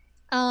tropes.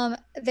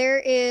 There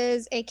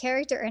is a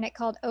character in it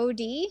called OD,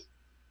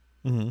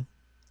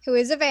 who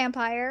is a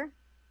vampire.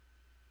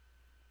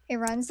 He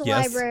runs the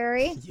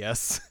library.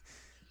 Yes.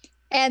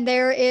 And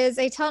there is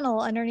a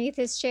tunnel underneath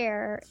his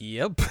chair.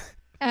 Yep.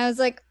 And I was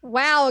like,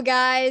 wow,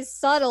 guys,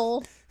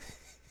 subtle.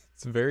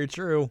 It's very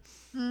true.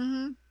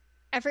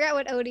 I forgot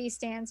what OD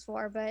stands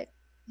for, but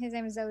his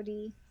name is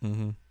OD.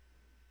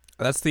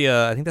 That's the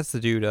I think that's the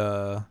dude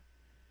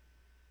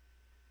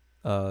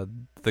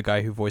the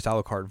guy who voiced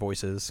Alucard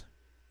voices.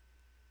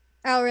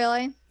 Oh,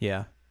 really?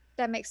 Yeah.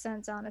 That makes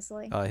sense,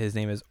 honestly. His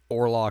name is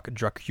Orlok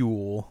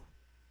Dracul.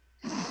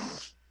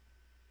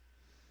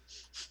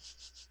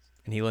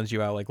 And he lends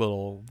you out like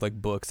little like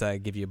books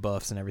that give you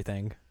buffs and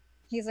everything.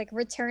 He's like,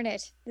 return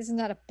it. This is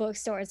not a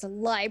bookstore. It's a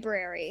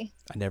library.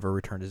 I never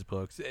returned his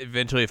books.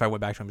 Eventually, if I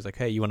went back to him, he's like,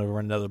 hey, you want to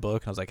run another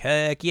book? And I was like,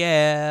 heck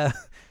yeah.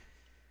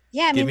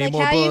 Yeah, I mean, like,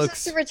 how are you books.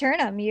 supposed to return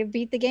them? You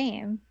beat the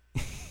game.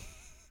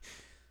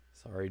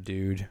 Sorry,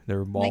 dude.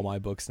 They're all my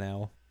books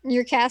now.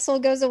 Your castle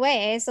goes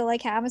away. So,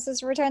 like, how am I supposed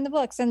to return the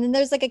books? And then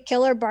there's, like, a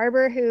killer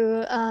barber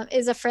who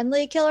is a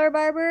friendly killer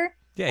barber.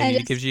 Yeah,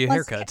 he gives you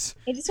haircuts.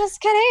 He just wants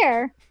to cut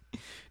hair.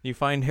 You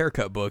find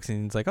haircut books,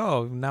 and it's like,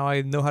 oh, now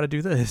I know how to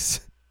do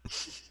this.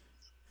 It's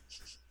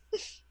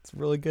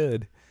really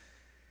good.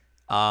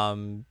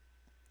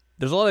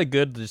 There's a lot of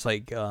good just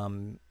like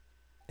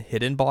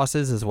hidden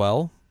bosses as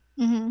well.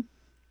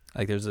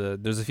 Like there's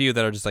a few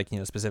that are just like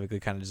specifically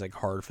kind of just like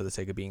hard for the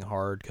sake of being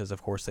hard, because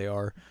of course they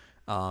are,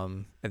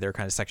 and they're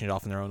kind of sectioned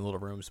off in their own little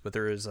rooms. But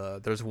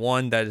there's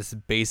one that is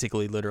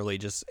basically literally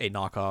just a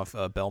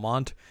knockoff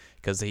Belmont,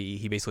 because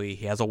he basically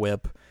has a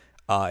whip.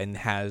 And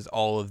has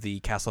all of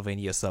the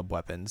Castlevania sub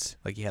weapons.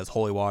 Like he has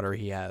holy water,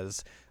 he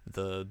has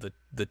the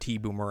T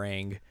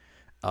boomerang,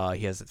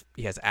 He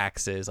has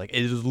axes. Like,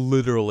 it is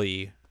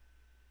literally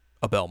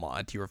a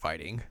Belmont you were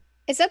fighting.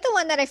 Is that the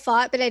one that I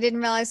fought, but I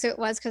didn't realize who it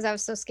was because I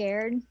was so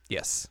scared?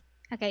 Yes.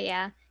 Okay,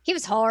 yeah. He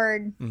was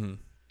hard. Mm-hmm.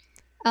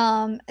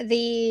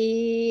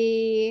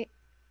 The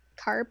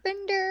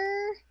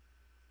Carpenter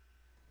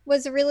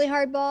was a really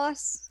hard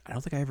boss. I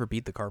don't think I ever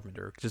beat the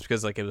Carpenter just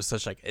because like it was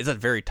such like it's a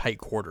very tight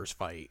quarters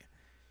fight.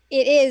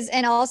 It is,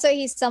 and also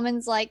he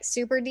summons like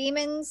super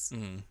demons.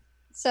 Mm-hmm.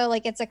 So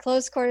like it's a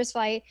close quarters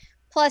fight.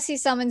 Plus he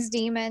summons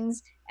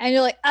demons, and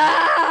you're like,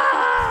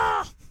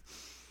 ah!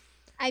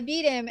 I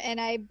beat him,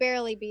 and I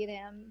barely beat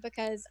him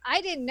because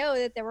I didn't know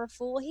that there were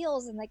full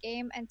heals in the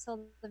game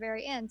until the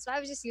very end. So I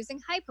was just using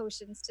high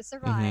potions to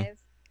survive.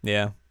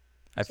 Yeah,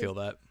 I feel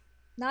that.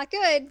 Not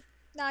good.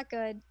 Not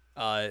good.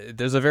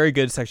 There's a very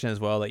good section as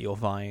well that you'll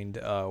find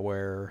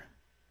where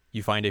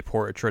you find a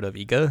portrait of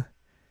Iga,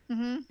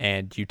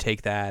 and you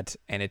take that,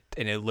 and it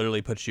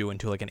literally puts you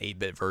into like an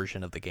 8-bit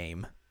version of the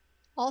game.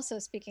 Also,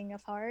 speaking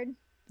of hard.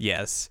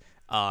 Yes.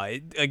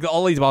 Like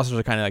all these bosses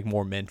are kind of like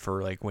more meant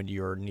for like when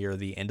you're near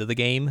the end of the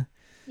game,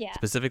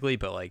 specifically.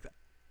 But like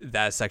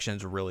that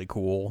section's really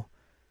cool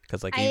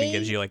because like it even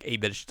gives you like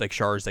 8-bit like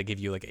shards that give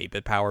you like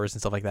 8-bit powers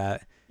and stuff like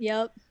that.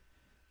 Yep.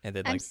 And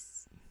then like,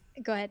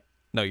 go ahead.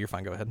 No, you're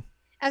fine. Go ahead.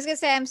 I was gonna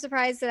say I'm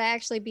surprised that I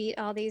actually beat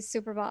all these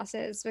super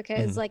bosses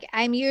because like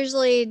I'm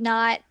usually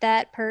not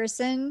that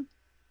person.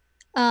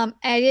 I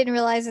didn't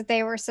realize that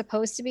they were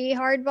supposed to be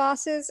hard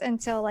bosses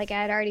until like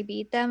I had already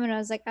beat them, and I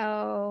was like,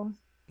 oh.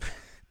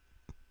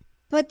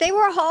 But they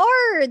were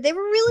hard. They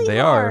were really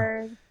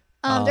hard.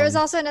 There was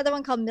also another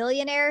one called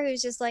Millionaire,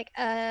 who's just like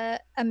a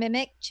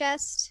mimic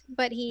chest,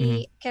 but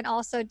he can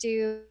also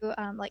do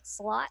like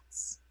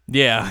slots.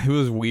 Yeah, it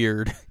was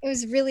weird. It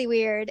was really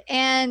weird.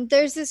 And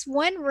there's this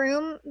one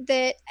room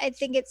that I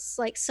think it's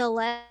like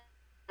Celeste.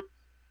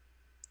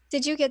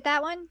 Did you get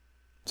that one?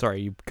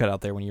 Sorry, you cut out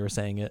there when you were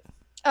saying it.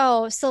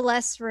 Oh,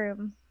 Celeste's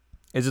room.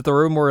 Is it the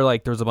room where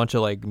like there's a bunch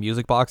of like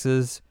music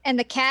boxes and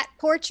the cat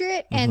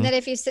portrait, and then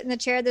if you sit in the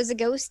chair, there's a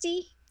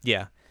ghosty?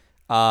 Yeah.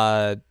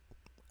 I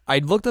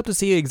looked up to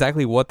see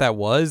exactly what that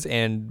was,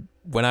 and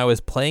when I was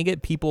playing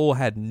it, people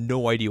had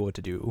no idea what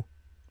to do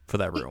for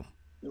that room.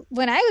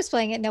 When I was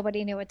playing it,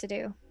 nobody knew what to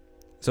do.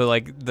 So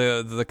like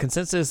the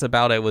consensus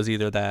about it was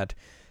either that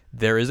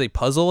there is a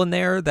puzzle in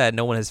there that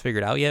no one has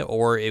figured out yet,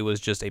 or it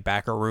was just a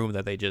backer room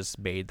that they just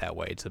made that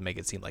way to make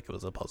it seem like it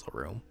was a puzzle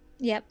room.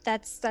 Yep,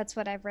 that's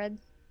what I've read.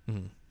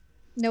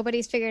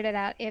 Nobody's figured it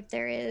out if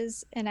there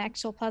is an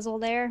actual puzzle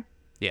there.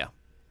 Yeah.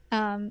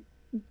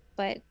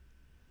 But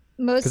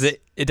most because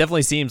it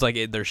definitely seems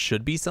like there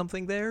should be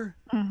something there,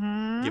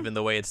 given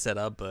the way it's set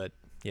up. But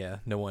yeah,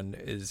 no one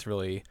is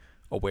really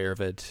aware of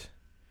it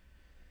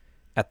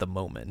at the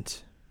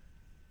moment.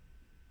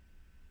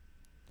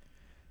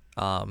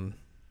 So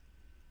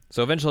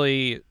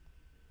eventually,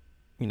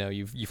 you know,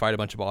 you fight a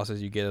bunch of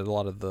bosses. You get a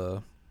lot of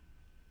the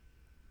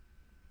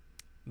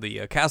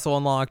castle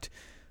unlocked.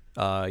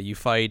 You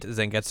fight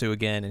Zangetsu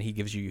again, and he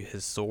gives you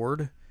his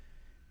sword.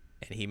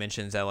 And he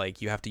mentions that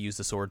like you have to use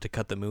the sword to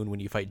cut the moon when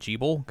you fight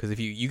Jeeble, because if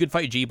you could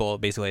fight Jeeble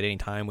basically at any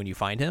time when you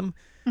find him.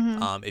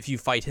 If you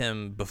fight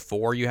him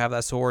before you have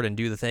that sword and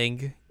do the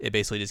thing, it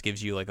basically just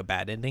gives you like a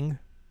bad ending,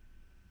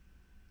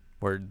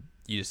 where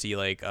you see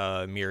like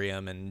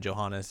Miriam and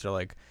Johannes. They're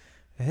like,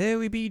 "Hey,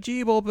 we beat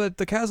Jeeble, but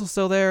the castle's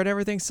still there and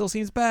everything still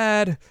seems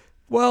bad."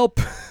 Welp.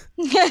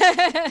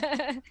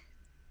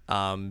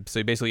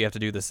 So basically you have to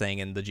do this thing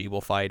in the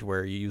Jeeble fight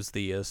where you use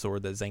the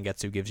sword that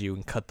Zangetsu gives you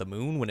and cut the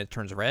moon when it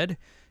turns red,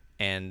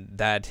 and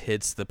that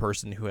hits the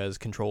person who has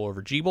control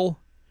over Jeeble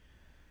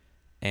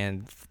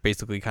and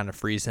basically kind of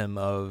frees him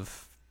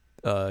of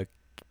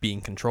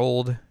being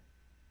controlled.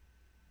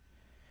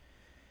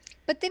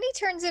 But then he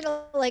turns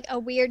into like a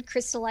weird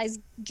crystallized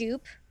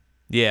goop.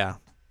 Yeah.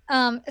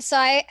 So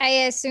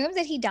I assumed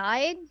that he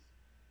died.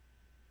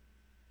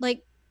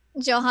 Like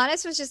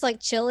Johannes was just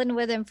like chilling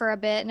with him for a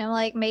bit, and I'm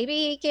like,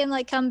 maybe he can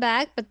like come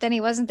back, but then he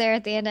wasn't there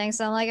at the ending,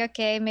 so I'm like,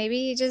 okay, maybe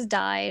he just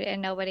died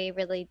and nobody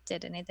really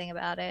did anything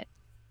about it.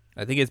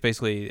 I think it's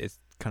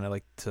kind of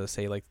like to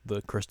say like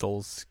the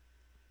crystals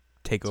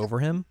took over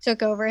him.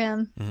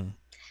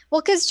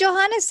 Well, because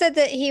Johannes said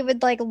that he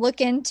would like look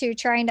into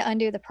trying to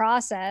undo the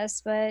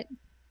process, but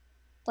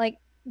like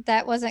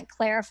that wasn't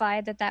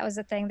clarified that was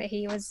a thing that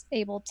he was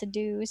able to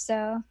do.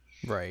 So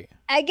right,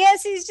 I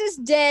guess he's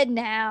just dead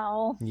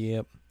now.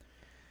 Yep.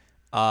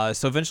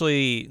 So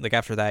eventually, like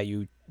after that,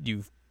 you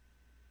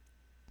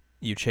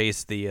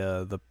chase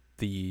the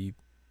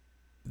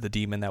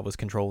demon that was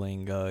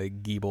controlling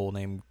Jeeble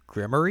named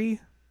Grimory.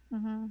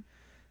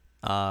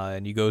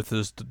 And you go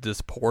through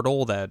this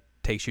portal that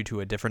takes you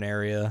to a different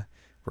area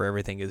where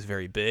everything is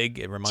very big.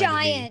 It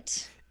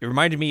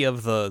reminded me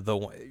of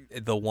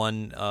the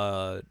one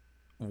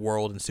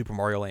world in Super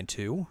Mario Land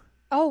 2.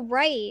 Oh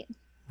right.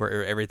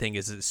 Where everything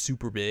is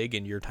super big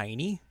and you're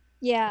tiny.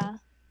 Yeah.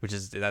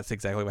 That's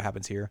exactly what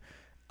happens here.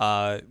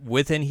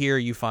 Within here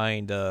you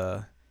find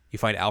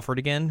Alfred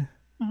again.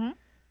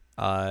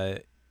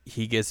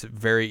 He gets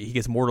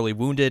mortally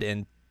wounded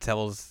and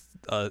tells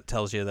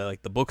you that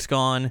like the book's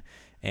gone,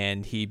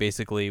 and he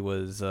basically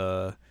was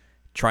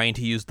trying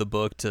to use the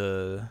book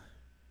to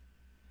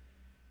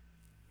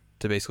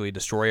basically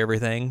destroy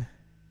everything,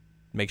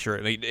 make sure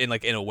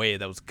in a way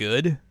that was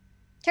good.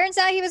 Turns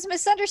out he was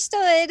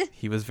misunderstood.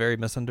 He was very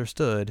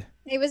misunderstood.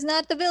 He was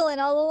not the villain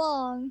all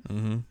along.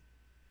 Mm-hmm.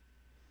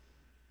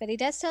 But he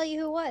does tell you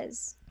who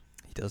was.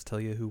 He does tell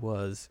you who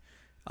was.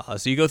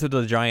 So you go through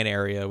the giant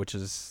area, which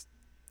is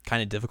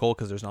kind of difficult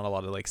because there's not a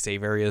lot of like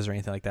save areas or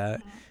anything like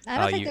that. I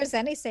don't think there's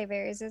any save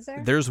areas, is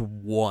there? There's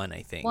one,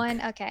 I think.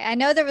 One, okay. I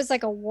know there was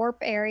like a warp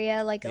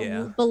area, like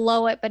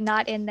below it, but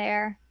not in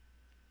there.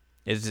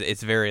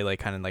 It's very like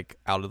kind of like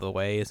out of the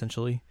way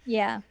essentially.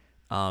 Yeah.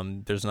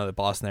 There's another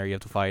boss in there you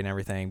have to fight and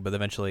everything, but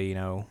eventually, you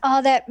know.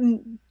 Oh, that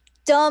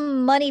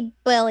dumb money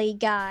belly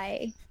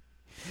guy.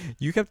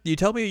 You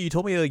told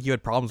me like you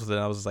had problems with it.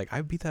 And I was like,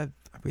 I beat that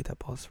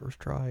boss first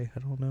try. I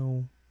don't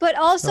know. But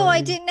also, sorry.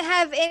 I didn't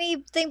have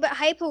anything but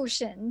high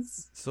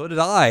potions. So did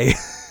I.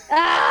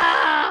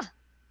 I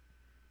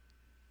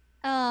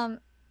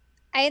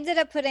ended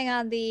up putting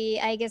on the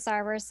Aegis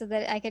armor so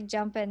that I could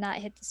jump and not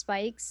hit the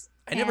spikes.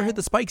 I never hit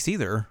the spikes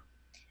either.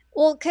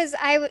 Well, because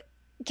I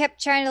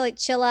kept trying to like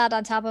chill out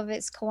on top of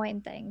its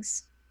coin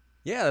things.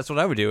 Yeah, that's what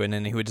I would do, and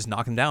then he would just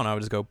knock him down. I would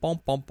just go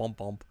bump, bump, bump,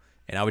 bump,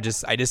 and I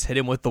just hit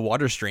him with the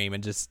water stream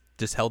and just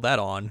held that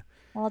on.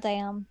 Well,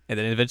 damn. And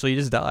then eventually he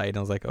just died, and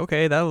I was like,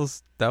 okay, that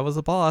was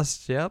a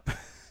boss. Yep.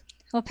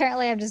 Well,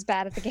 apparently I'm just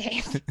bad at the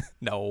game.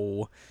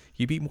 No,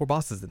 you beat more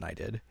bosses than I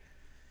did.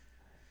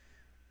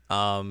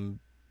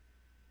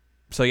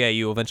 So yeah,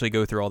 you eventually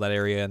go through all that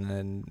area, and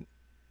then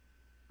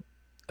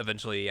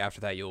eventually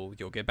after that you'll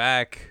get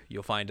back.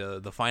 You'll find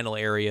the final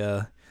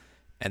area,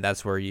 and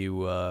that's where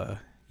you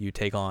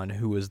take on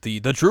who is the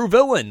true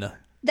villain.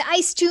 The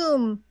Ice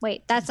Tomb.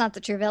 Wait, that's not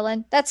the true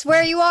villain. That's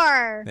where you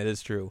are. That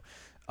is true.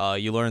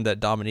 You learn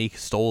that Dominique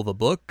stole the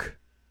book.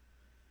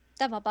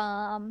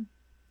 Da-ba-bum.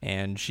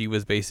 And she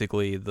was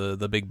basically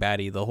the big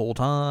baddie the whole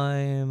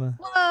time.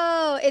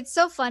 Whoa! It's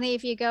so funny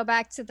if you go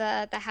back to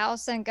the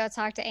house and go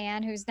talk to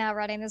Anne, who's now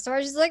running the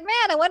store. She's like,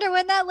 man, I wonder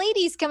when that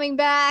lady's coming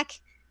back.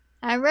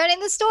 I'm running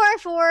the store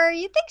for her.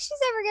 You think she's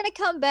ever gonna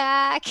come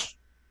back?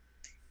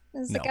 I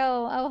was like,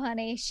 oh,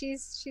 honey,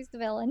 she's the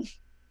villain.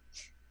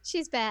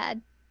 She's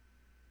bad.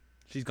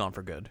 She's gone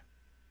for good.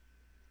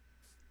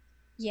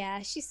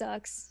 Yeah, she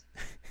sucks.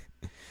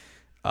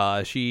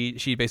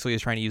 She basically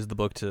is trying to use the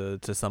book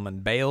to summon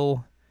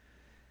Baal,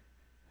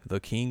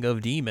 the king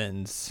of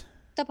demons.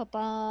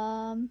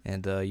 Da-ba-bum.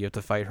 And you have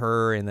to fight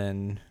her and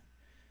then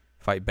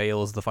fight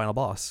Baal as the final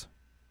boss.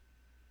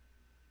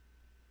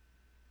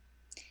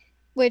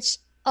 Which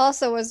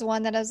also was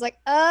one that I was like,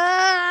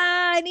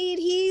 I need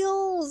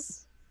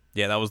heals.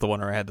 Yeah, that was the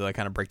one where I had to like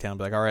kind of break down and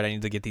be like, all right, I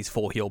need to get these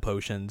full heal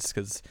potions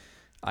because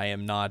I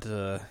am not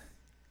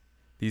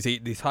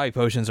these high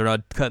potions are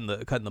not cutting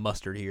the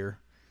mustard here.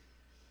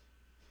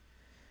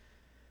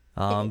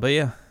 But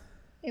yeah,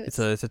 it's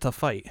a tough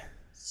fight.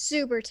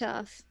 Super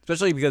tough.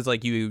 Especially because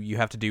like you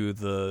have to do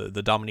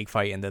the Dominique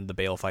fight and then the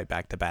Baal fight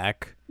back to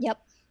back. Yep.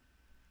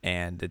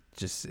 And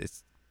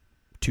it's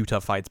two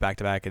tough fights back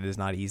to back. It is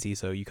not easy,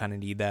 so you kind of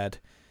need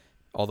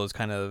all those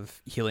kind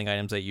of healing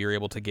items that you're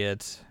able to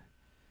get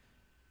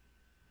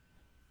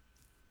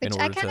in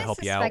order to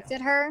help you out. I kind of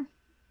suspected her.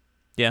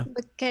 Yeah.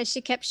 Because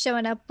she kept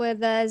showing up with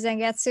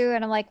Zangetsu,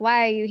 and I'm like,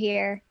 why are you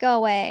here? Go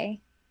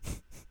away.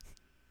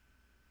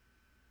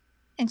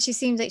 And she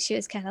seems like she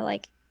was kind of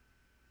like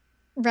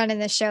running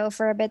the show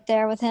for a bit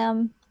there with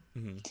him.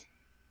 Mm-hmm.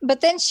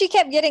 But then she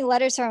kept getting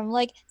letters from him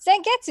like,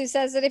 Zangetsu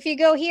says that if you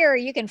go here,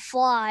 you can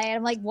fly. And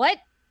I'm like, what?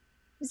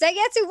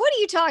 Zangetsu, what are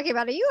you talking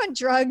about? Are you on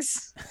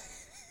drugs?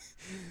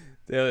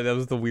 Yeah, that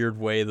was the weird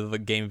way that the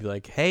game would be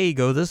like, hey,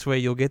 go this way,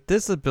 you'll get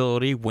this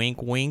ability.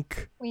 Wink,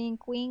 wink.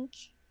 Wink, wink.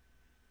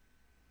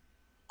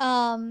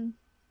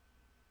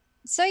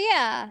 So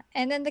yeah,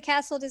 and then the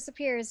castle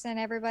disappears and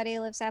everybody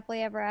lives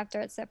happily ever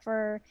after except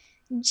for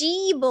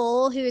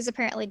Jeeble, who is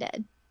apparently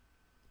dead.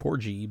 Poor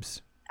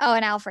Jeebs. Oh,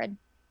 and Alfred.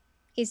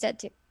 He's dead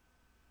too.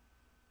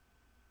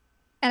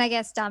 And I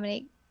guess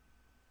Dominique,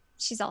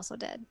 she's also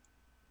dead.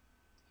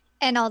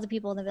 And all the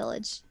people in the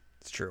village.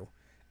 It's true.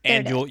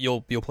 And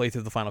you'll play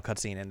through the final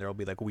cutscene and there'll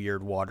be like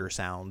weird water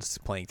sounds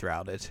playing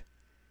throughout it.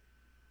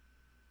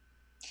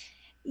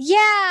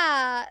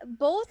 Yeah,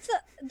 both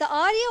the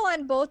audio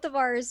on both of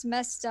ours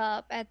messed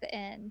up at the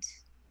end.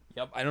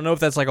 Yep, I don't know if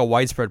that's like a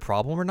widespread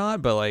problem or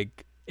not, but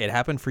like it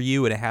happened for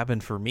you and it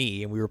happened for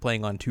me, and we were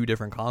playing on two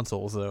different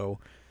consoles, so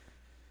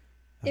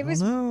it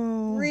was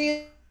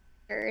really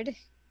weird.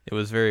 It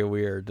was very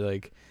weird.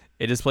 Like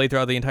it just played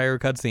throughout the entire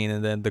cutscene,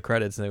 and then the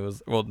credits, and it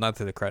was not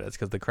through the credits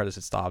because the credits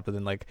had stopped, but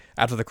then like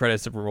after the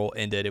credits roll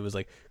ended, it was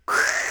like,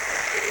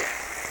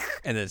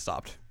 and then it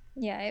stopped.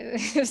 Yeah,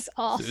 it was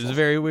awful. So it was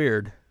very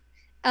weird.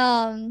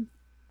 Oh,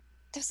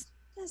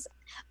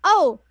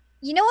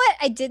 you know what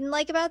I didn't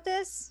like about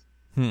this?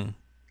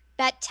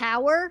 That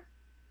tower.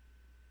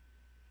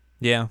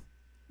 Yeah.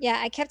 Yeah,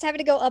 I kept having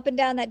to go up and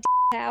down that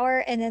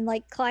tower and then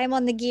like climb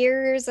on the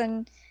gears,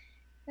 and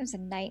it was a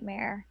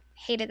nightmare.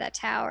 Hated that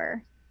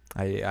tower.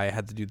 I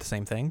had to do the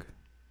same thing.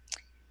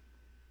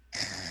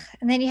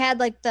 And then you had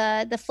like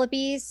the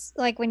flippies,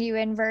 like when you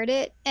invert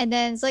it, and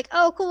then it's like,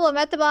 oh cool, I'm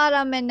at the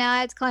bottom, and now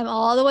I have to climb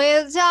all the way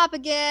to the top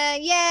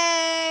again.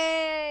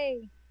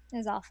 Yay! It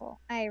was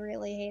awful. I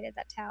really hated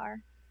that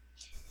tower.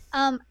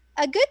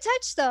 A good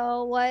touch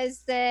though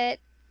was that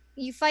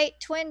you fight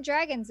twin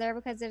dragons there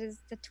because it is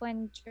the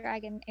twin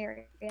dragon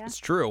area. It's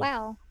true.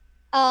 Wow.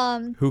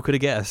 Who could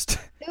have guessed?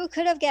 Who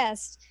could have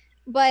guessed?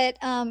 But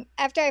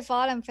after I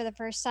fought him for the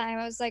first time,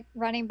 I was like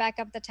running back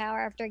up the tower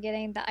after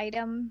getting the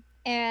item.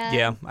 And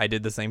Yeah, I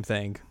did the same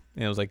thing.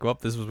 And it was like, well,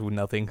 this was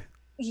nothing.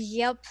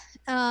 Yep.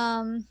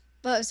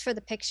 But it was for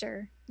the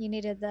picture. You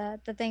needed the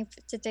thing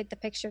to take the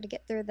picture to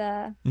get through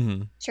the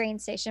train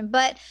station.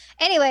 But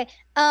anyway,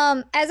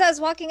 as I was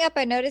walking up,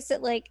 I noticed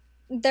that like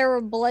there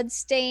were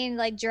blood-stained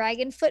like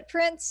dragon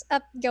footprints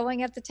up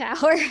going up the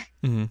tower.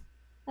 Mm-hmm.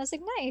 I was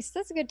like, nice.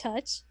 That's a good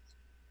touch.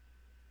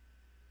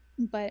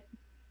 But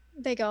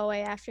they go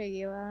away after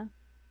you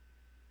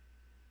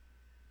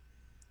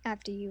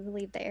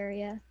leave the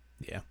area.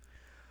 Yeah.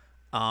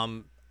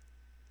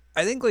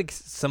 I think like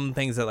some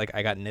things that like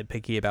I got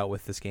nitpicky about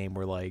with this game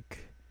were like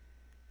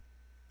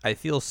I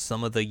feel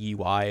some of the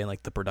UI and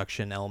like the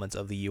production elements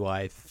of the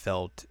UI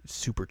felt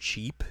super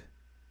cheap.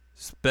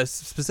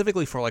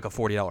 Specifically for like a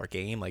 $40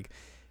 game, like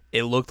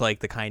it looked like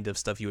the kind of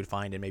stuff you would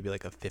find in maybe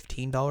like a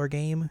 $15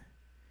 game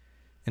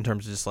in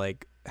terms of just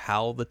like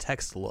how the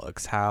text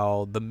looks,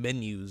 how the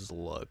menus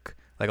look.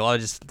 Like a lot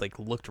of just like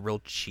looked real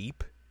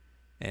cheap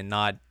and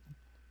not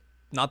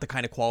the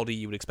kind of quality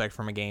you would expect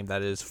from a game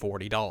that is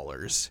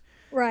 $40.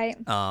 Right.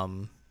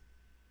 So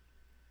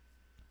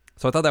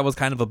I thought that was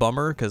kind of a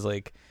bummer because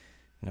like,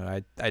 you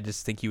know, I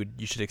just think you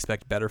should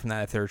expect better from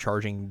that if they're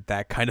charging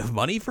that kind of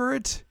money for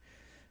it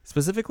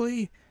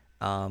specifically.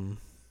 I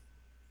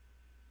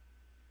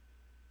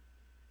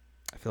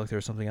feel like there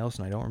was something else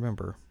and I don't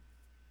remember.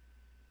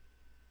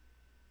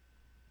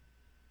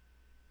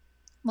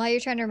 While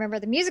you're trying to remember,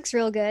 the music's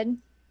real good.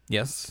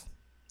 Yes.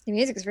 The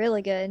music's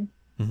really good.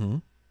 Mm-hmm.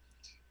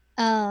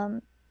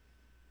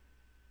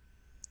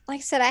 Like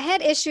I said, I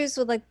had issues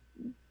with like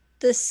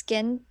the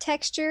skin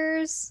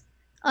textures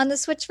on the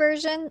Switch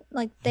version.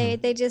 Like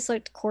they just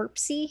looked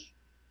corpsey.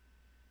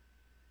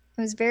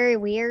 It was very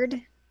weird.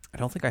 I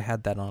don't think I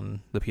had that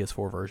on the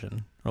PS4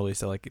 version, or at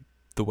least like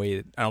the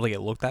way I don't think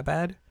it looked that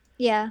bad.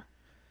 Yeah.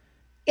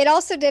 It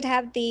also did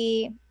have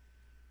the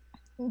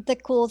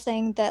cool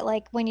thing that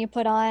like when you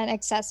put on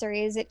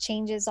accessories, it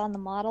changes on the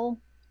model.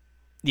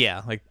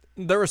 Yeah, like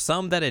there were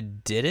some that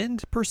it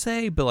didn't per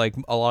se, but like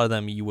a lot of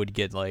them you would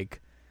get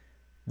like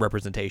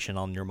representation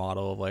on your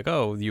model of like,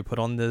 oh, you put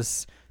on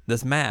this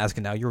mask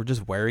and now you're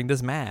just wearing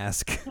this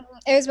mask.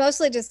 It was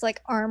mostly just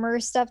like armor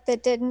stuff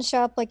that didn't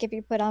show up. Like if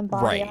you put on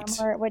body Right.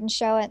 armor, it wouldn't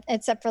show it,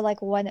 except for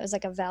like one that was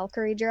like a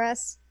Valkyrie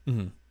dress.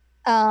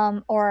 Mm-hmm.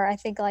 Or I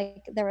think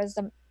like there was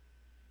a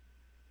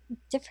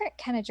different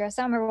kind of dress.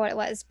 I don't remember what it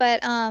was,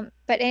 but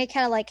any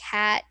kind of like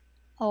hat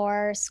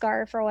or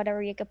scarf or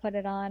whatever, you could put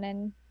it on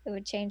and it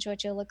would change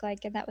what you look like,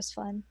 and that was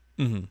fun.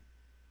 Mm-hmm.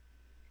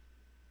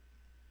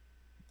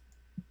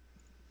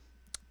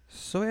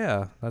 So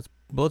yeah, that's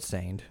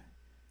Bloodstained.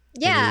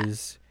 Yeah.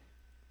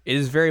 It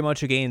is very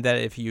much a game that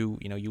if you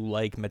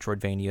like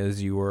Metroidvanias,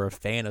 you are a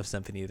fan of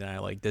Symphony, then I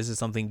like this is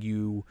something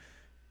you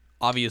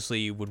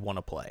obviously would want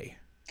to play.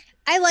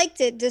 I liked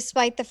it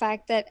despite the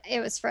fact that it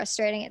was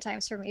frustrating at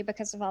times for me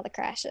because of all the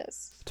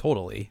crashes.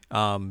 Totally.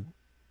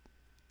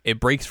 It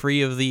breaks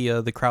free of the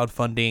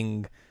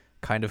crowdfunding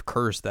kind of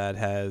curse that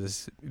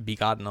has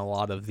begotten a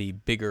lot of the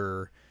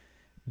bigger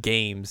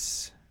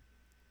games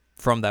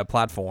from that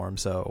platform.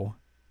 So,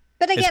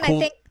 but again, cool. I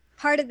think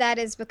part of that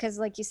is because,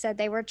 like you said,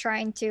 they were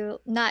trying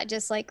to not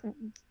just like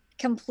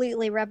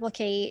completely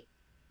replicate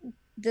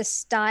the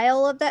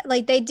style of that.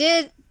 Like they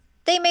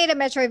made a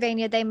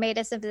Metroidvania, they made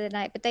a Symphony of the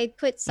Night, but they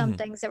put some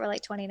things that were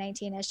like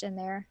 2019-ish in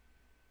there.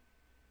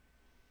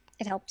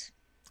 It helped.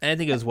 And I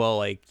think as well,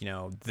 like, you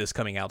know, this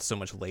coming out so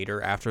much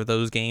later after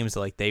those games,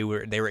 like they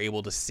were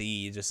able to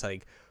see just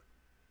like,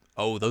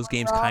 oh, those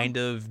games kind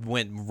of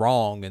went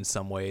wrong in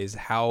some ways.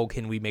 How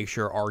can we make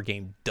sure our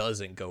game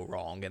doesn't go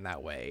wrong in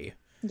that way?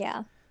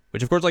 Yeah.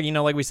 Which of course, like, you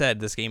know, like we said,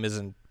 this game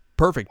isn't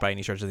perfect by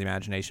any stretch of the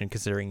imagination,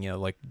 considering, you know,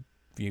 like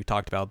you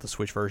talked about, the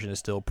Switch version is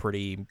still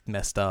pretty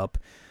messed up.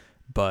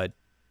 But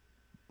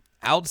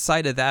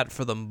outside of that,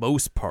 for the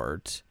most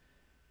part,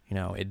 you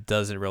know, it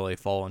doesn't really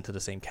fall into the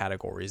same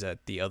categories that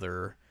the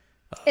other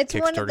it's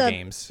Kickstarter one of the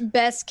games.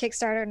 best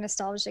Kickstarter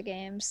nostalgia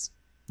games.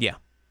 Yeah,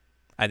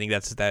 I think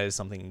that is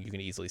something you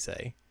can easily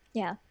say.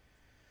 Yeah.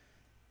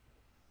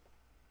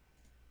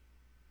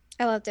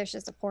 I love there's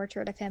just a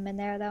portrait of him in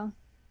there, though.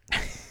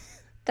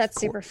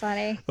 That's super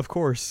funny. Of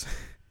course.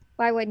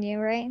 Why wouldn't you,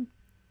 right?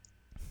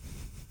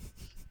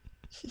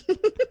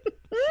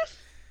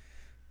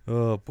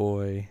 Oh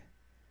boy.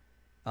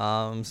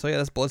 So yeah,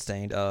 that's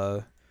Bloodstained.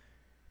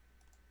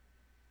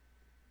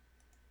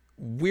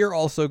 We're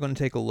also going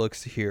to take a look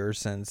here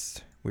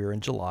since we're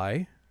in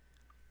July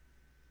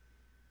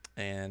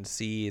and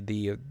see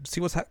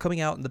what's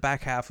coming out in the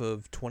back half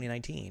of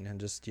 2019, and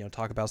just, you know,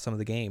 talk about some of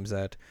the games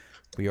that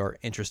we are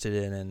interested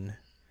in and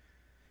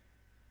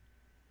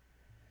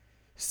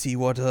see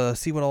what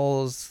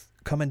all is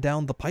coming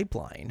down the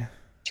pipeline.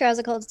 Trails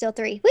of Cold Steel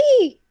 3.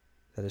 Whee!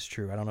 That is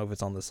true. I don't know if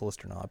it's on this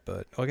list or not,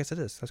 but I guess it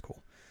is. That's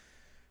cool.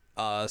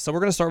 So we're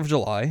gonna start with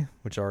July,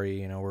 which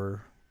already we're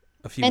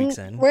a few weeks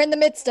in. We're in the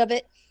midst of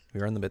it.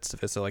 We are in the midst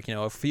of it. So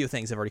a few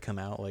things have already come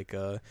out, like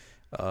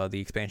the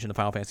expansion to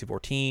Final Fantasy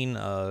 14,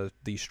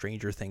 the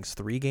Stranger Things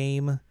 3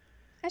 game.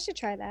 I should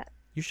try that.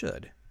 You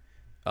should.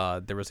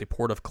 There was a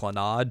port of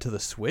Clannad to the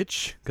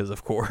Switch, because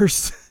of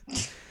course.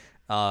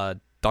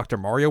 Dr.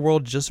 Mario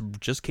World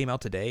just came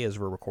out today as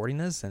we're recording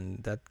this,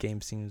 and that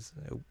game seems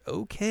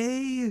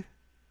okay.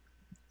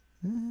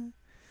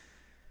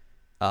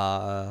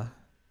 But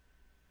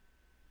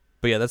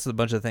yeah, that's a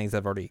bunch of things that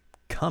have already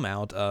come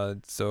out.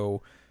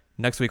 So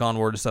next week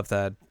onward is stuff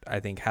that I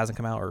think hasn't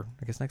come out, or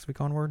I guess next week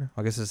onward.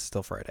 I guess it's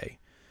still Friday.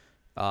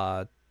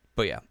 But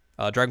yeah,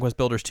 Dragon Quest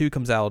Builders 2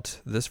 comes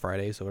out this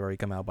Friday, so it already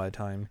come out by the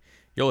time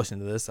you're listening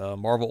to this.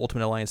 Marvel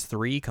Ultimate Alliance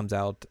 3 comes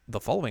out the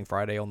following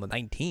Friday on the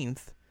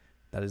 19th.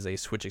 That is a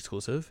Switch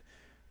exclusive.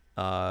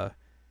 The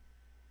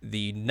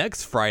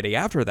next Friday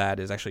after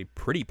that is actually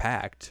pretty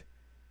packed.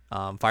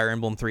 Fire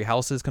Emblem Three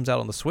Houses comes out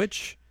on the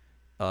Switch.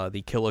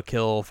 The Kill la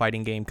Kill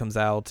fighting game comes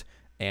out,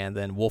 and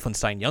then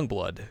Wolfenstein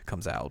Youngblood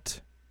comes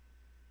out.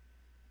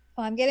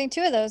 Well, I'm getting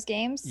 2 of those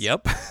games.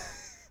 Yep.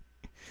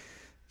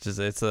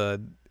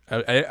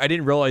 I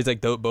didn't realize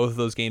both of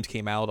those games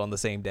came out on the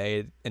same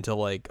day until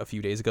like a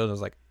few days ago, and I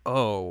was like,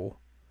 oh.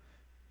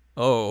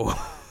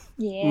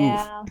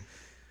 Yeah.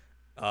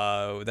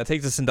 That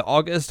takes us into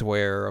August,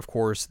 where, of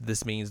course,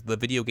 this means the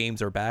video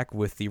games are back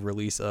with the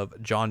release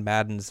of John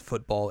Madden's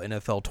Football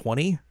NFL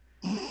 20.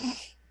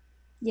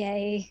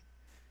 Yay.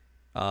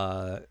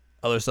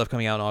 Other stuff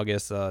coming out in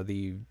August,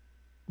 the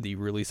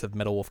release of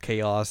Metal Wolf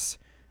Chaos,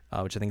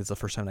 which I think is the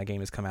first time that game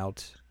has come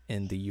out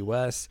in the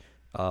U.S.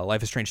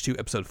 Life is Strange 2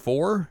 Episode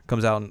 4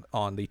 comes out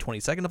on the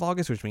 22nd of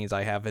August, which means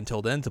I have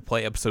until then to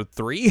play Episode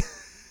 3.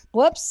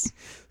 Whoops.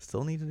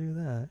 Still need to do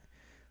that.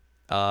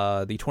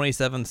 The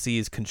 27th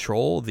sees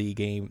Control, the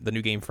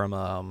new game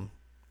from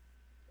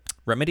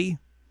Remedy,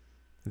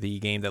 the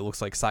game that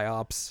looks like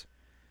Psyops,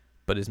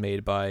 but is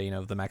made by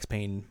the Max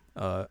Payne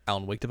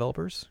Alan Wake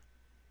developers.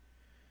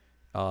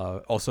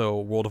 Also,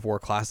 World of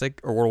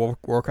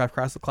Warcraft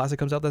Classic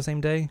comes out that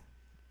same day.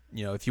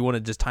 If you want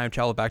to just time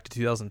travel back to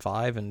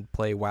 2005 and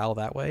play WoW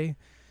that way.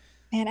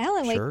 Man,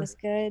 Alan Wake was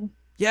good.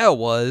 Yeah, it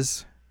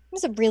was. It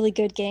was a really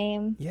good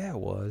game. Yeah, it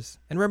was.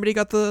 And Remedy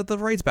got the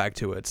rights back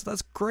to it, so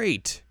that's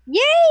great.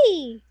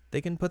 Yay!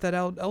 They can put that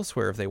out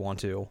elsewhere if they want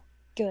to.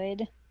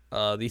 Good.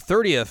 The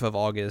 30th of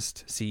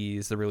August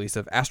sees the release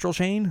of Astral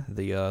Chain,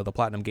 the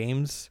Platinum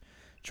Games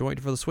joint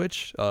for the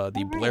Switch,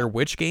 the Blair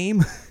Witch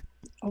game.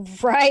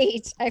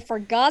 Right. I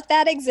forgot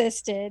that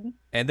existed.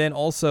 And then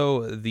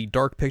also the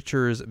Dark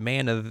Pictures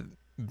Man of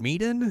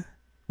Medan,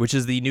 which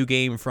is the new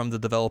game from the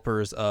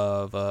developers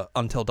of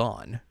Until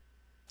Dawn.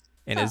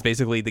 And it's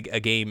basically a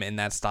game in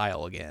that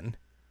style again.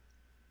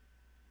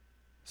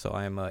 So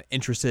I'm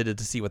interested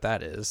to see what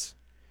that is.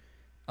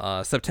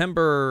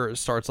 September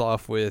starts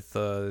off with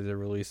the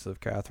release of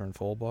Catherine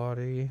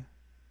Fullbody.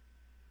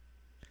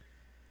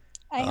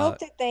 I hope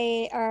that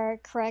they are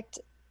correct.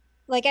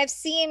 Like, I've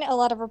seen a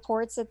lot of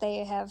reports that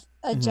they have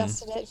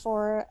adjusted it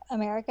for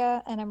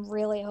America, and I'm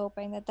really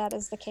hoping that that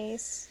is the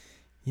case.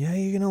 Yeah,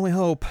 you can only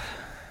hope.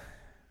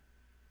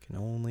 Can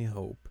only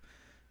hope.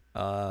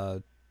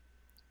 The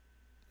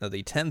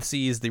 10th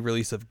sees the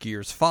release of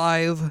Gears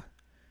 5.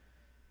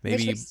 Maybe,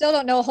 which we still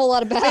don't know a whole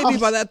lot about. Maybe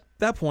by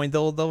that point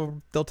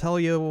they'll tell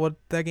you what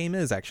that game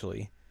is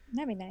actually.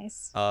 That'd be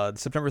nice.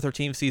 September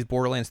 13th sees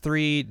Borderlands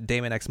 3,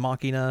 Daemon X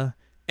Machina,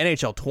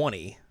 NHL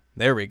 20.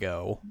 There we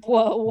go.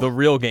 Whoa. The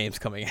real game's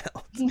coming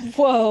out.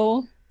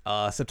 Whoa.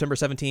 September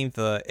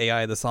 17th,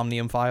 AI The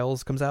Somnium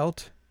Files comes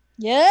out.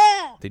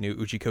 Yeah. The new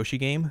Uchikoshi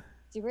game.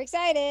 Super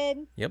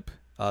excited. Yep.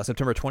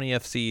 September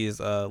 20th sees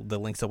the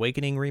Link's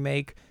Awakening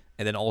remake,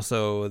 and then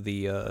also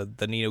the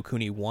Ni no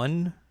Kuni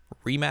 1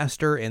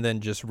 remaster, and then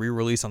just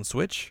re-release on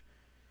Switch.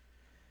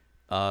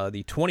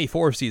 The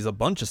 24th sees a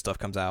bunch of stuff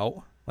comes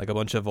out, like a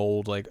bunch of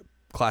old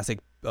classic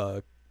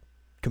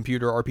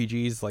computer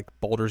RPGs like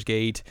Baldur's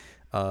Gate,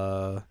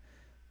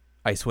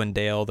 Icewind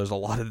Dale. There's a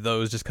lot of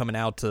those just coming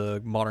out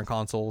to modern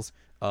consoles.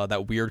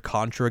 That weird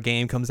Contra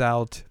game comes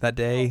out that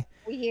day.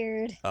 Oh,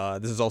 weird.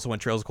 This is also when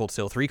Trails of Cold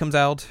Steel 3 comes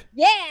out.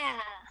 Yeah.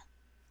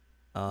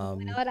 I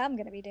know what I'm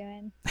gonna be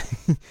doing.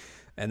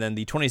 And then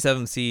the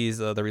 27th sees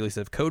the release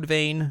of Code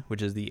Vein,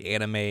 which is the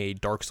anime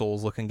Dark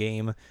Souls looking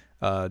game.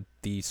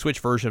 The Switch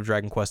version of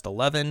Dragon Quest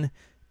 11,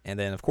 and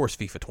then of course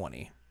FIFA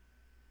 20.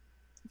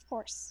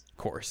 Of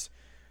course.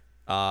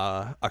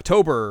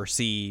 October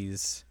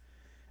sees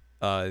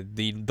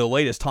the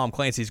latest Tom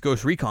Clancy's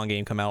Ghost Recon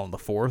game come out on the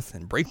 4th,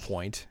 and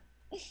Breakpoint.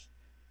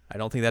 I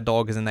don't think that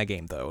dog is in that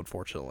game though,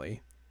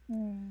 unfortunately.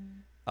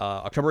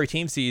 October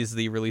 18th sees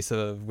the release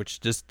of,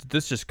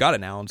 this just got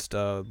announced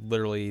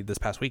literally this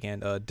past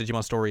weekend,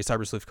 Digimon Story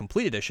Cyber Sleuth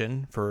Complete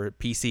Edition for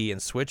PC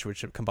and Switch,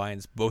 which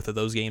combines both of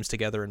those games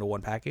together into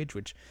one package,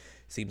 which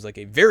seems like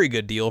a very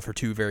good deal for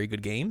two very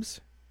good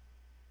games.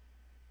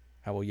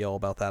 I will yell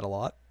about that a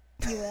lot.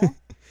 You will.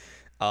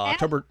 Ow,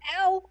 October.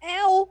 ow,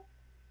 ow.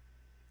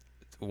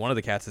 One of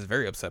the cats is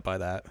very upset by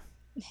that.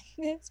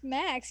 It's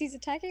Max. He's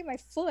attacking my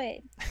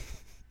foot.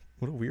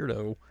 What a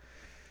weirdo.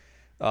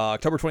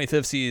 October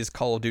 25th sees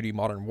Call of Duty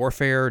Modern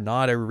Warfare,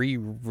 not a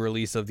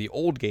re-release of the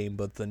old game,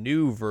 but the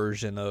new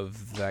version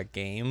of that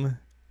game.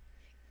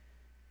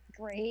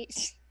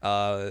 Great.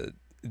 The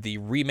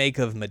remake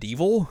of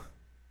Medieval,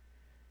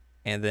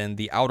 and then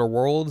The Outer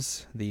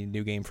Worlds, the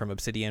new game from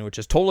Obsidian, which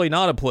is totally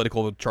not a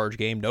political charge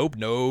game. Nope,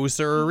 no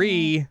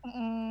sirree.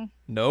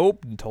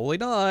 Nope, totally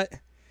not.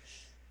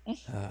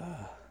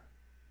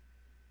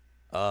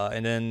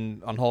 And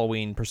then on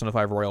Halloween, Persona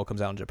 5 Royal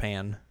comes out in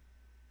Japan,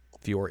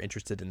 if you are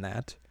interested in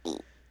that.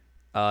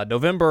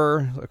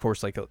 November, of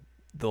course, like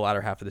the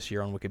latter half of this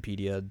year on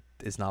Wikipedia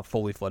is not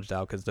fully fledged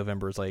out because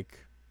November is like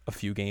a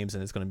few games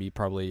and it's going to be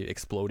probably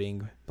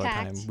exploding by the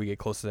time we get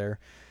close to there.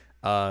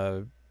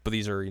 But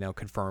these are,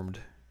 confirmed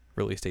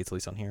release dates, at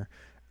least on here.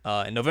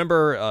 In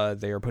November,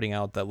 they are putting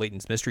out the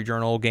Layton's Mystery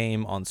Journal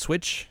game on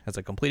Switch as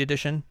a complete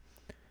edition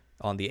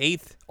on the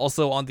 8th.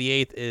 Also on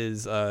the 8th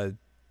is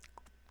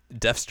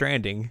Death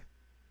Stranding.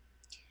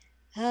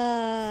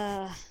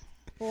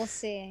 We'll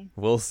see.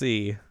 We'll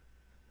see.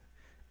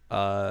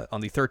 On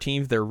the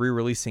 13th, they're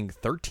re-releasing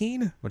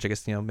 13, which I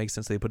guess, makes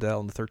sense they put that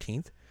on the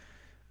 13th.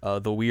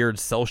 The weird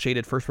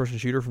cel-shaded first-person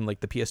shooter from,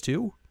 like, the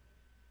PS2.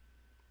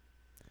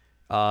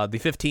 The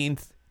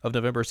 15th of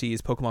November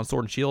sees Pokemon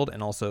Sword and Shield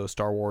and also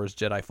Star Wars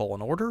Jedi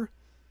Fallen Order.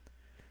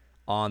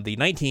 On the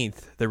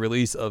 19th, the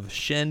release of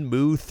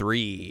Shenmue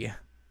 3.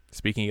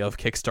 Speaking of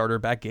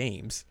Kickstarter-backed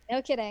games.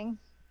 No kidding.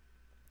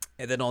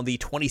 And then on the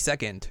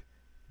 22nd,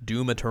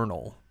 Doom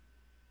Eternal.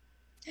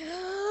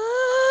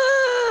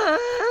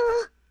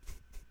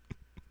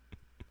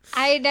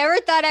 I never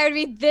thought I would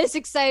be this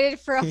excited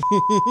for a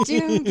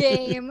Doom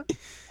game.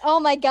 Oh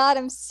my god,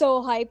 I'm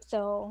so hyped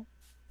though.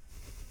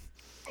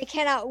 I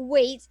cannot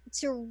wait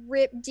to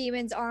rip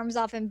demons' arms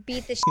off and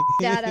beat the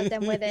shit out of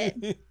them with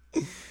it.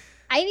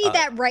 I need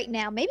that right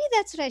now. Maybe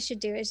that's what I should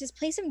do, is just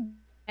play some.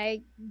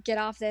 I get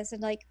off this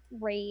and like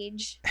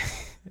rage.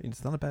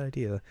 It's not a bad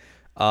idea.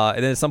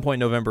 And then at some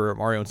point in November,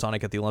 Mario and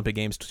Sonic at the Olympic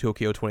Games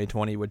Tokyo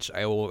 2020, which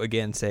I will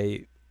again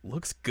say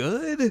looks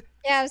good.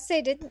 Yeah, I would say,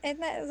 isn't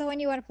that the one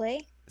you want to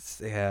play?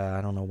 Yeah,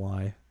 I don't know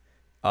why.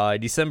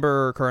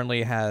 December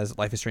currently has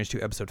Life is Strange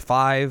 2 Episode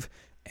 5,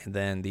 and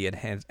then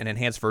an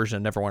enhanced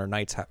version of Neverwinter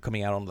Nights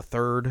coming out on the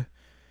 3rd. And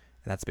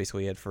that's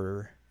basically it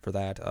for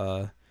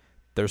that.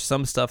 There's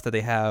some stuff that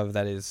they have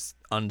that is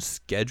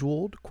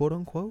unscheduled, quote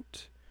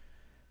unquote.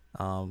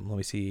 Let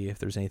me see if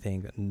there's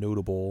anything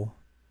notable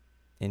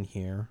in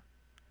here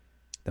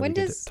that when we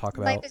could does talk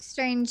about. Life is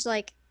Strange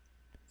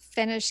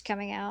finish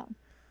coming out?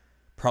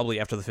 Probably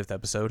after the 5th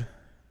episode.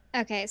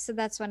 Okay, so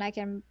that's when I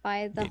can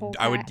buy the whole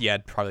pack. I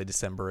would, probably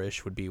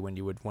December-ish would be when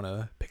you would want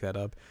to pick that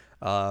up.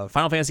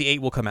 Final Fantasy VIII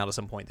will come out at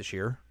some point this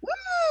year.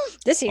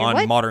 This year?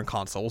 On modern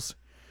consoles.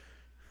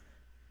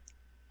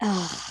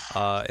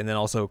 And then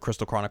also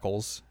Crystal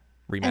Chronicles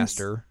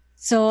Remaster. I'm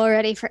so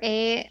ready for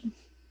 8.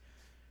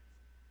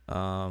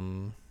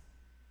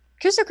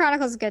 Crystal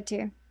Chronicles is good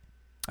too.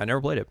 I never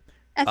played it.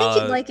 I think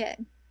you'd like it.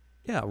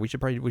 Yeah, we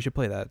should play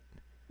that.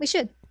 We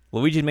should.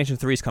 Luigi Mansion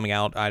 3 is coming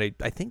out. I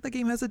think the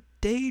game has a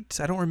date.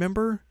 I don't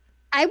remember.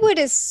 I would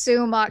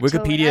assume October.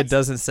 Wikipedia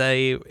doesn't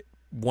say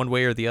one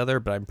way or the other,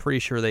 but I'm pretty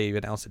sure they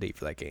announced a date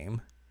for that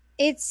game.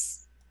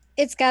 It's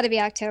got to be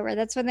October.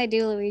 That's when they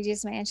do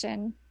Luigi's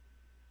Mansion.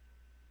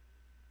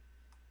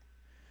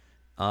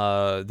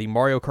 The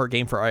Mario Kart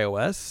game for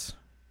iOS.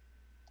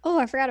 Oh,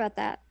 I forgot about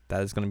that.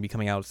 That is going to be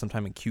coming out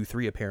sometime in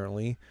Q3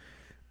 apparently.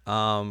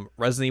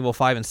 Resident Evil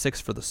 5 and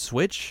 6 for the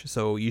Switch,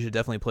 so you should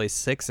definitely play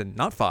 6 and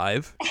not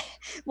 5.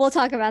 We'll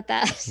talk about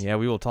that. Yeah,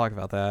 we will talk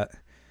about that.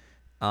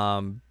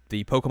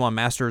 The Pokemon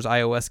Masters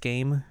iOS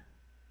game,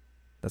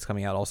 that's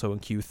coming out also in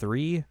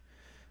Q3.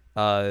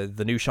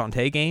 The new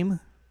Shantae game,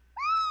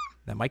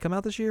 that might come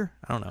out this year.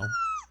 I don't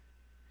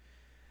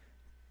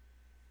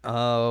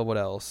know. What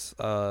else?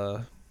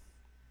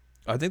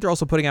 I think they're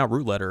also putting out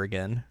Root Letter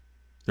again.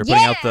 They're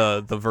putting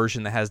out the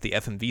version that has the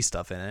FMV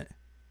stuff in it.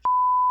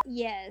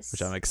 Yes.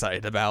 Which I'm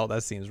excited about.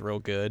 That seems real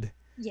good.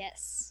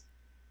 Yes.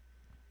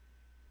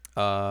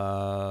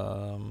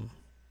 Some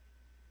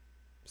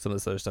of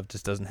this other stuff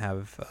just doesn't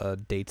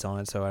have dates on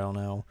it, so I don't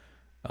know.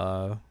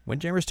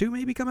 Windjammers 2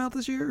 maybe come out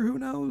this year? Who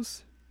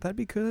knows? That'd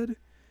be good.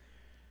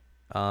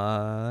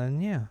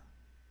 And yeah.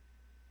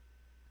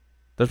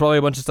 There's probably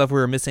a bunch of stuff we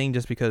were missing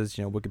just because,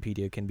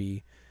 Wikipedia can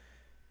be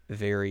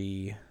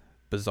very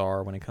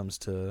bizarre when it comes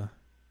to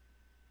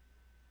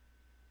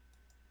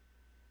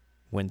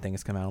when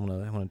things come out. I'm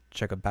gonna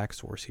check a back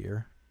source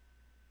here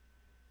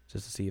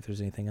just to see if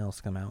there's anything else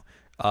come out.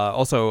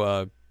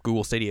 Also,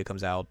 Google Stadia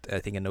comes out, I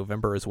think, in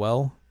November as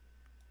well.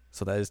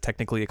 So that is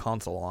technically a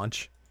console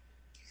launch.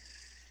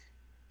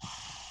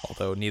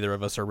 Although neither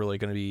of us are really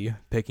going to be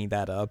picking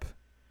that up.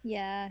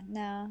 Yeah,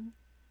 no.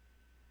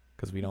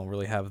 Because we don't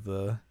really have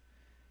the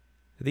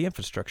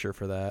infrastructure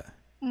for that.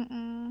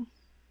 Mm-mm.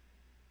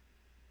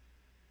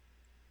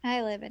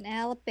 I live in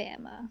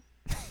Alabama.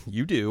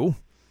 You do.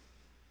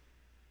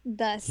 You're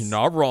Thus,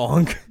 not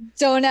wrong.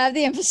 don't have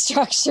the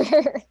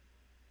infrastructure.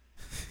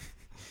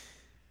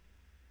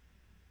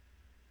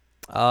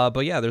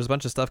 But yeah, there's a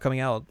bunch of stuff coming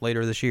out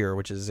later this year,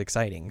 which is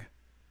exciting.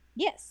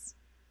 Yes.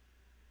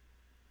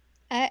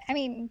 I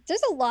mean,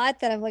 there's a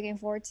lot that I'm looking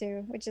forward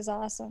to, which is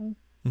awesome.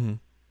 Mm-hmm.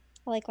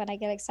 I like when I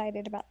get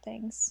excited about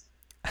things.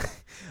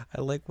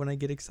 I like when I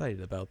get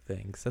excited about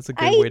things. That's a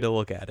I good way to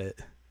look at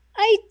it.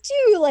 I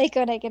do like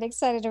when I get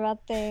excited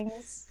about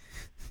things.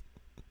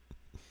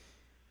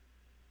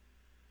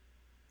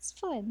 It's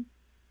fun.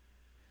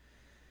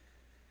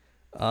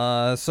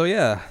 So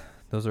yeah,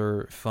 those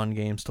are fun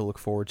games to look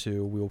forward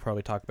to. We will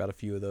probably talk about a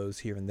few of those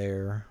here and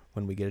there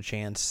when we get a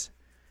chance.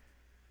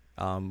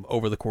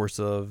 Over the course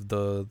of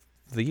the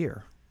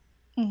year,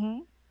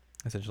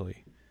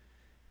 essentially.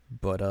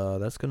 But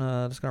that's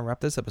gonna wrap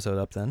this episode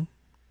up then.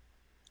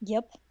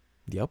 Yep.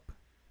 Yep.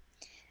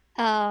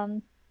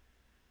 So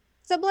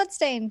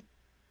Bloodstain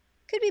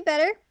could be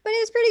better, but it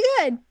was pretty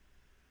good.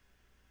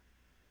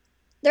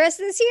 The rest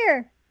of this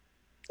year,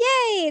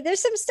 yay! There's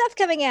some stuff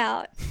coming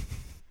out.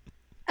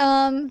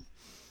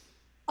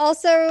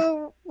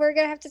 Also, we're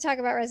gonna have to talk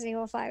about Resident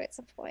Evil 5 at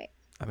some point.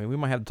 I mean, we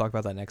might have to talk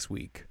about that next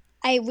week.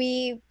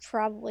 We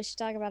probably should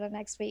talk about it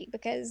next week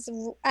because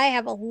I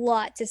have a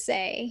lot to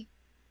say.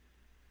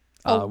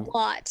 A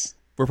lot.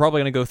 We're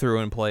probably gonna go through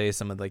and play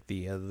some of like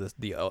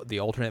the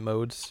alternate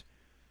modes.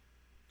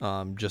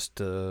 Just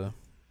to.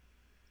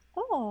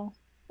 Oh,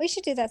 we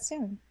should do that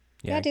soon.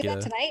 Yeah, you wanna do that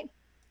tonight?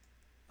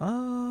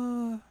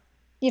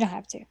 You don't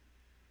have to.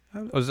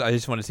 I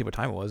just wanted to see what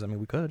time it was. I mean,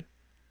 we could.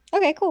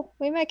 Okay, cool.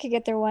 We might could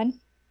get there one.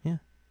 Yeah.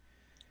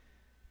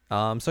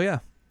 So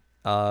yeah.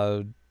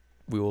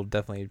 We will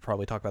definitely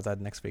probably talk about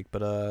that next week.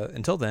 But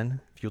until then,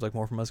 if you'd like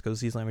more from us, go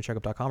to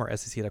seasonlanguagecheckup.com or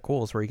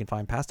sec.cool. It's where you can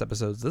find past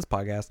episodes of this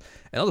podcast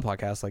and other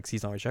podcasts like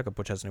Season Language Checkup,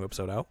 which has a new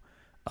episode out.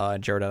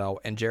 And Jared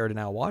and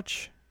Al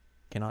Watch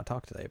cannot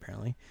talk today,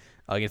 apparently.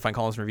 You can find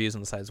columns and reviews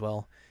on the site as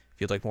well.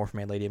 If you'd like more from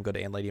Ann Ladium, go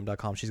to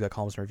annladium.com. She's got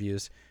columns and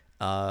reviews.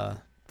 Follow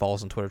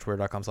us on Twitter,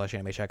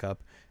 twitter.com/animecheckup.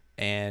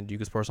 And you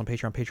can support us on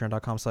Patreon,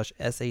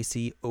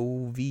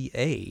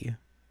 patreon.com/SACOVA.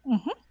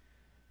 Mm-hmm.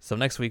 So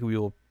next week we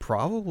will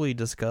probably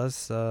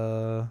discuss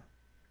Resident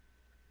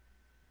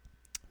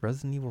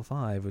Evil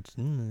 5, which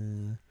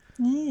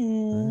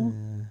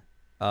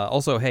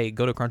also, hey,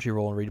 go to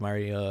Crunchyroll and read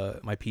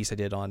my piece I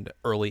did on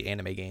early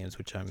anime games,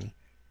 which I'm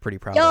pretty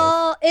proud of.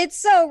 Y'all, it's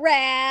so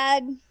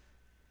rad.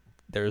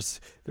 There's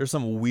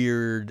some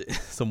weird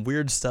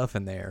stuff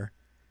in there.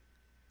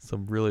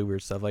 Some really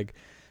weird stuff. Like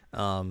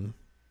I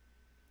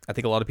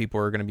think a lot of people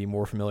are going to be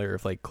more familiar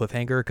with like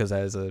Cliffhanger because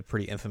that is a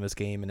pretty infamous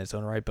game in its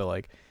own right, but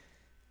like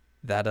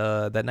that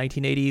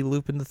 1980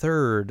 Lupin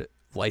III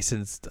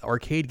licensed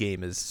arcade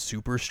game is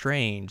super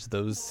strange.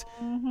 Those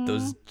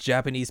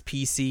Japanese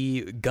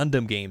PC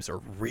Gundam games are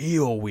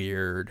real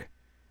weird.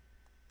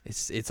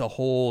 It's a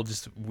whole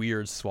just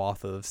weird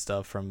swath of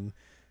stuff from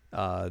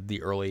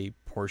the early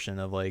portion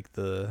of like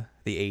the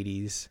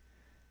 80s.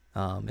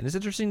 And it's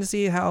interesting to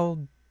see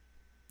how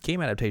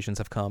game adaptations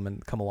have come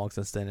along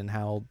since then, and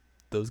how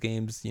those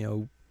games, you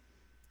know,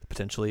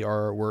 potentially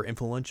were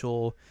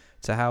influential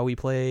to how we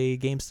play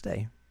games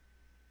today.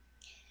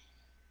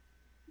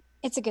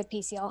 It's a good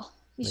piece, y'all.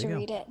 You should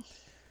read it.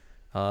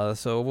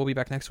 So we'll be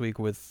back next week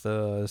with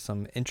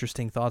some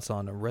interesting thoughts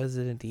on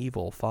Resident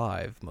Evil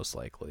 5, most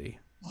likely.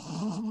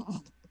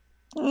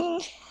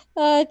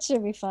 It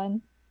should be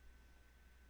fun.